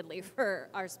repeatedly for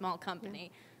our small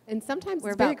company. And sometimes we're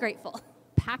it's very about grateful.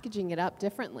 packaging it up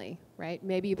differently, right?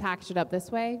 Maybe you package it up this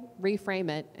way,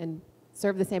 reframe it, and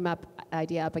serve the same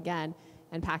idea up again,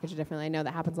 and package it differently. I know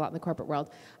that happens a lot in the corporate world.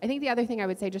 I think the other thing I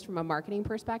would say just from a marketing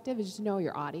perspective is just know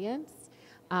your audience,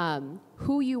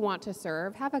 who you want to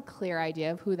serve, have a clear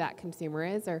idea of who that consumer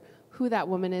is or who that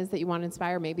woman is that you want to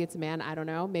inspire. Maybe it's a man, I don't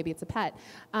know, maybe it's a pet.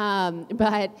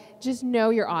 But just know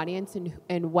your audience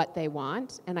and what they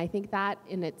want. And I think that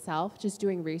in itself, just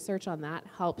doing research on that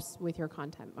helps with your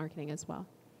content marketing as well.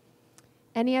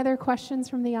 Any other questions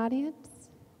from the audience?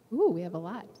 Ooh, we have a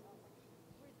lot.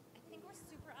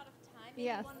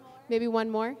 Yes. Maybe one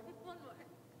more? One more.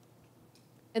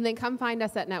 And then come find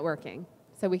us at networking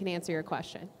so we can answer your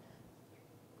question.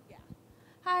 Yeah.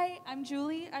 Hi, I'm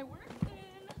Julie. I work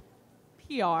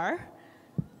in PR.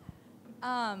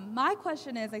 My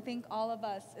question is, I think all of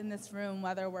us in this room,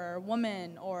 whether we're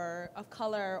women or of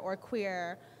color or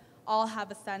queer, all have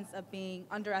a sense of being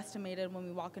underestimated when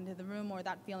we walk into the room, or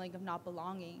that feeling of not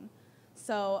belonging.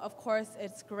 So, of course,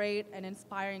 it's great and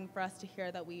inspiring for us to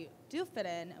hear that we do fit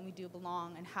in and we do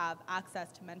belong and have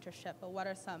access to mentorship, but what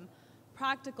are some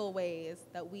practical ways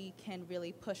that we can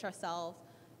really push ourselves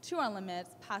to our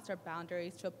limits, past our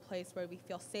boundaries, to a place where we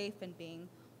feel safe in being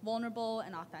vulnerable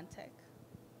and authentic?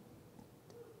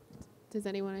 Does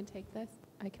anyone want to take this?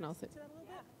 I can also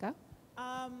go.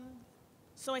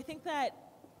 So I think that,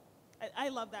 I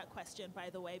love that question, by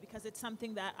the way, because it's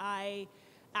something that I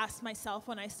asked myself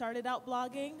when I started out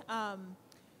blogging.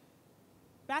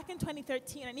 Back in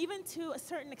 2013, and even to a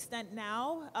certain extent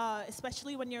now,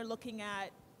 especially when you're looking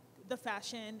at the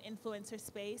fashion influencer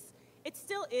space, it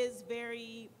still is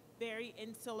very, very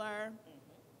insular,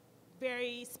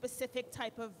 very specific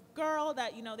type of girl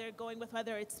that, you know, they're going with,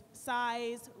 whether it's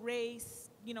size, race,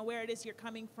 you know, where it is you're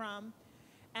coming from.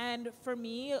 And for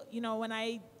me, you know, when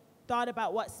I thought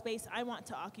about what space I want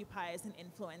to occupy as an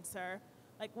influencer,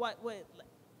 like what would,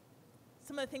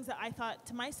 some of the things that I thought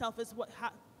to myself is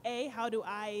how do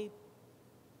I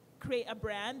create a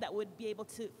brand that would be able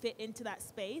to fit into that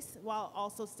space while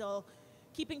also still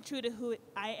keeping true to who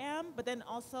I am. But then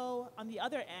also on the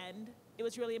other end, it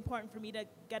was really important for me to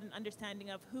get an understanding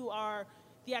of who are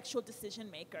the actual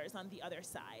decision makers on the other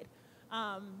side.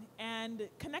 And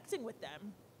connecting with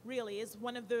them really is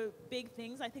one of the big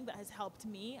things I think that has helped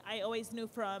me. I always knew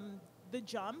from the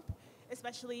jump,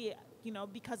 especially, you know,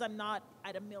 because I'm not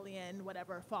at 1 million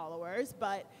whatever followers,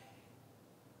 but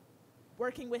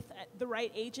working with the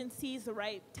right agencies, the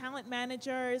right talent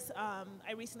managers.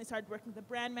 I recently started working with a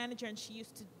brand manager, and she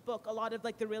used to book a lot of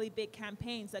like the really big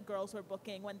campaigns that girls were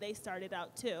booking when they started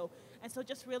out too. And so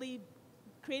just really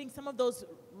creating some of those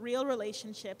real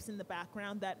relationships in the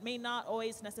background that may not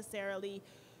always necessarily,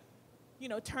 you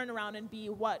know, turn around and be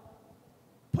what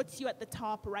puts you at the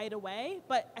top right away.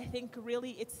 But I think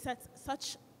really it sets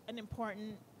such an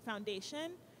important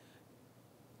foundation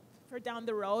for down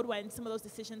the road when some of those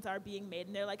decisions are being made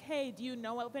and they're like, hey, do you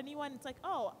know of anyone? It's like,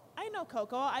 oh, I know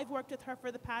Coco. I've worked with her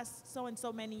for the past so and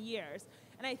so many years.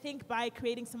 And I think by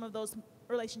creating some of those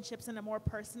relationships in a more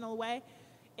personal way,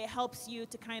 it helps you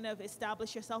to kind of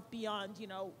establish yourself beyond, you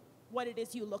know, what it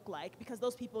is you look like, because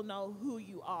those people know who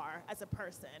you are as a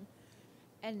person.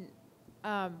 And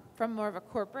from more of a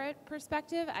corporate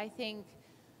perspective, I think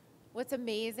what's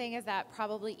amazing is that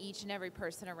probably each and every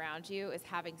person around you is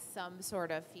having some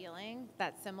sort of feeling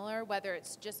that's similar, whether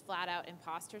it's just flat out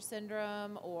imposter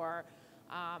syndrome or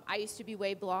I used to be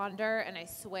way blonder, and I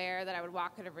swear that I would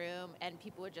walk in a room and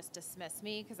people would just dismiss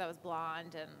me because I was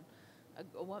blonde and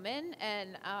a woman.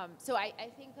 And so I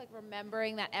think like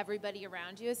remembering that everybody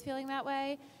around you is feeling that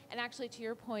way. And actually to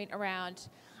your point around,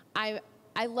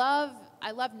 I love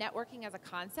networking as a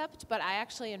concept, but I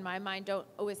actually, in my mind, don't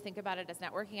always think about it as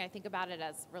networking. I think about it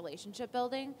as relationship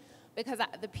building, because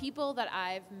the people that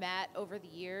I've met over the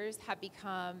years have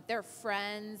become, they're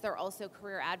friends, they're also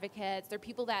career advocates, they're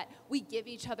people that we give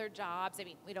each other jobs. I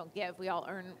mean, we don't give, we all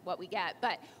earn what we get,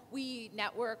 but we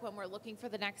network when we're looking for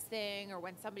the next thing or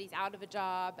when somebody's out of a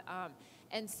job.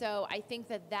 And so I think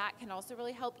that that can also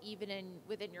really help even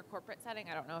within your corporate setting.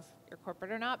 I don't know if you're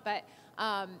corporate or not, but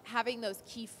having those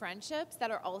key friendships that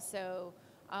are also,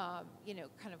 you know,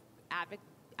 kind of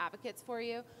advocates for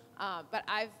you. But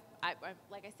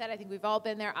like I said, I think we've all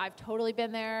been there. I've totally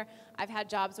been there. I've had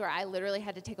jobs where I literally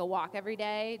had to take a walk every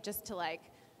day just to like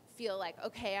feel like,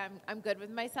 okay, I'm good with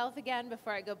myself again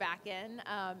before I go back in.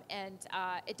 And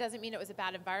it doesn't mean it was a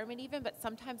bad environment even, but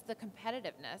sometimes the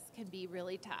competitiveness can be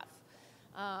really tough.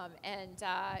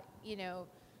 You know,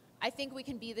 I think we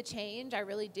can be the change. I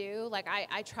really do. Like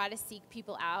I try to seek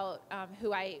people out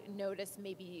who I notice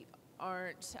maybe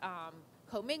aren't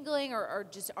commingling or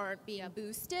just aren't being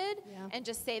boosted, and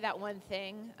just say that one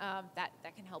thing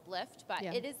that can help lift. But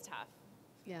it is tough.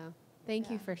 Yeah.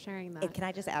 Thank you for sharing that. And can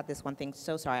I just add this one thing?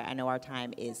 So sorry, I know our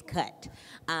time is cut.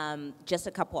 Just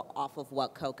a couple off of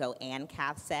what Coco and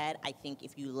Kath said. I think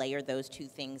if you layer those two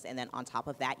things and then on top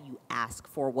of that, you ask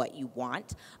for what you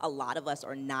want. A lot of us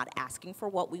are not asking for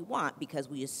what we want because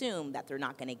we assume that they're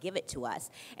not going to give it to us.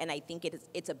 And I think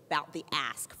it's about the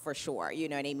ask for sure. You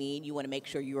know what I mean? You want to make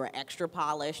sure you are extra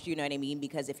polished. You know what I mean?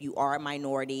 Because if you are a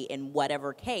minority in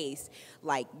whatever case,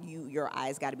 like your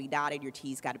I's got to be dotted, your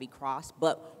T's got to be crossed.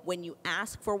 But when you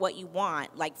ask for what you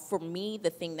want, like for me, the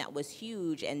thing that was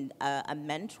huge, and a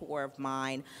mentor of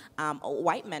mine, a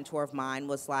white mentor of mine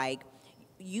was like,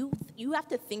 you have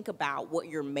to think about what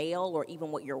your male or even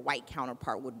what your white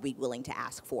counterpart would be willing to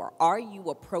ask for. Are you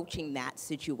approaching that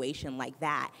situation like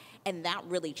that? And that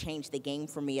really changed the game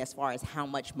for me as far as how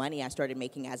much money I started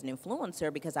making as an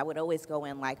influencer, because I would always go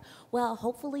in like, well,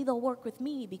 hopefully they'll work with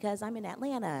me because I'm in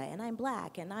Atlanta and I'm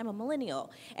black and I'm a millennial.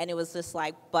 And it was just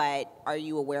like, but are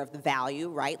you aware of the value,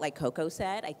 right? Like Coco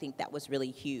said, I think that was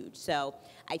really huge. So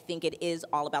I think it is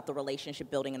all about the relationship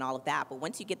building and all of that. But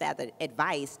once you get that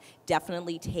advice,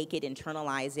 definitely take it,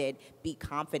 internalize it, be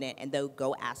confident, and then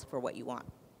go ask for what you want.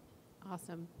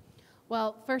 Awesome.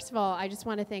 Well, first of all, I just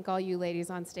want to thank all you ladies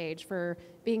on stage for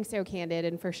being so candid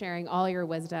and for sharing all your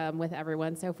wisdom with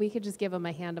everyone. So if we could just give them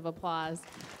a hand of applause,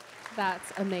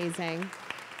 that's amazing.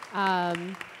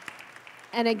 And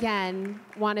again,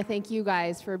 want to thank you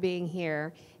guys for being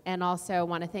here, and also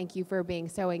want to thank you for being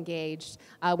so engaged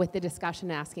with the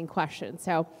discussion and asking questions.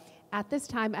 So at this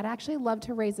time, I'd actually love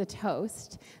to raise a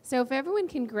toast. So if everyone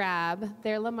can grab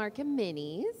their La Marca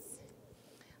minis.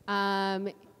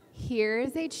 Here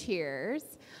is a cheers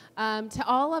to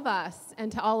all of us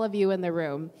and to all of you in the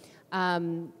room.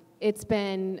 It's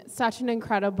been such an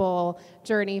incredible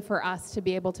journey for us to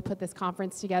be able to put this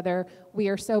conference together. We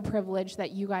are so privileged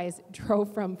that you guys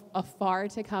drove from afar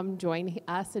to come join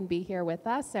us and be here with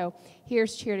us. So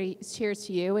cheers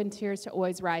to you, and cheers to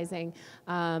Always Rising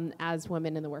as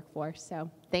women in the workforce. So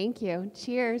thank you.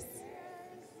 Cheers.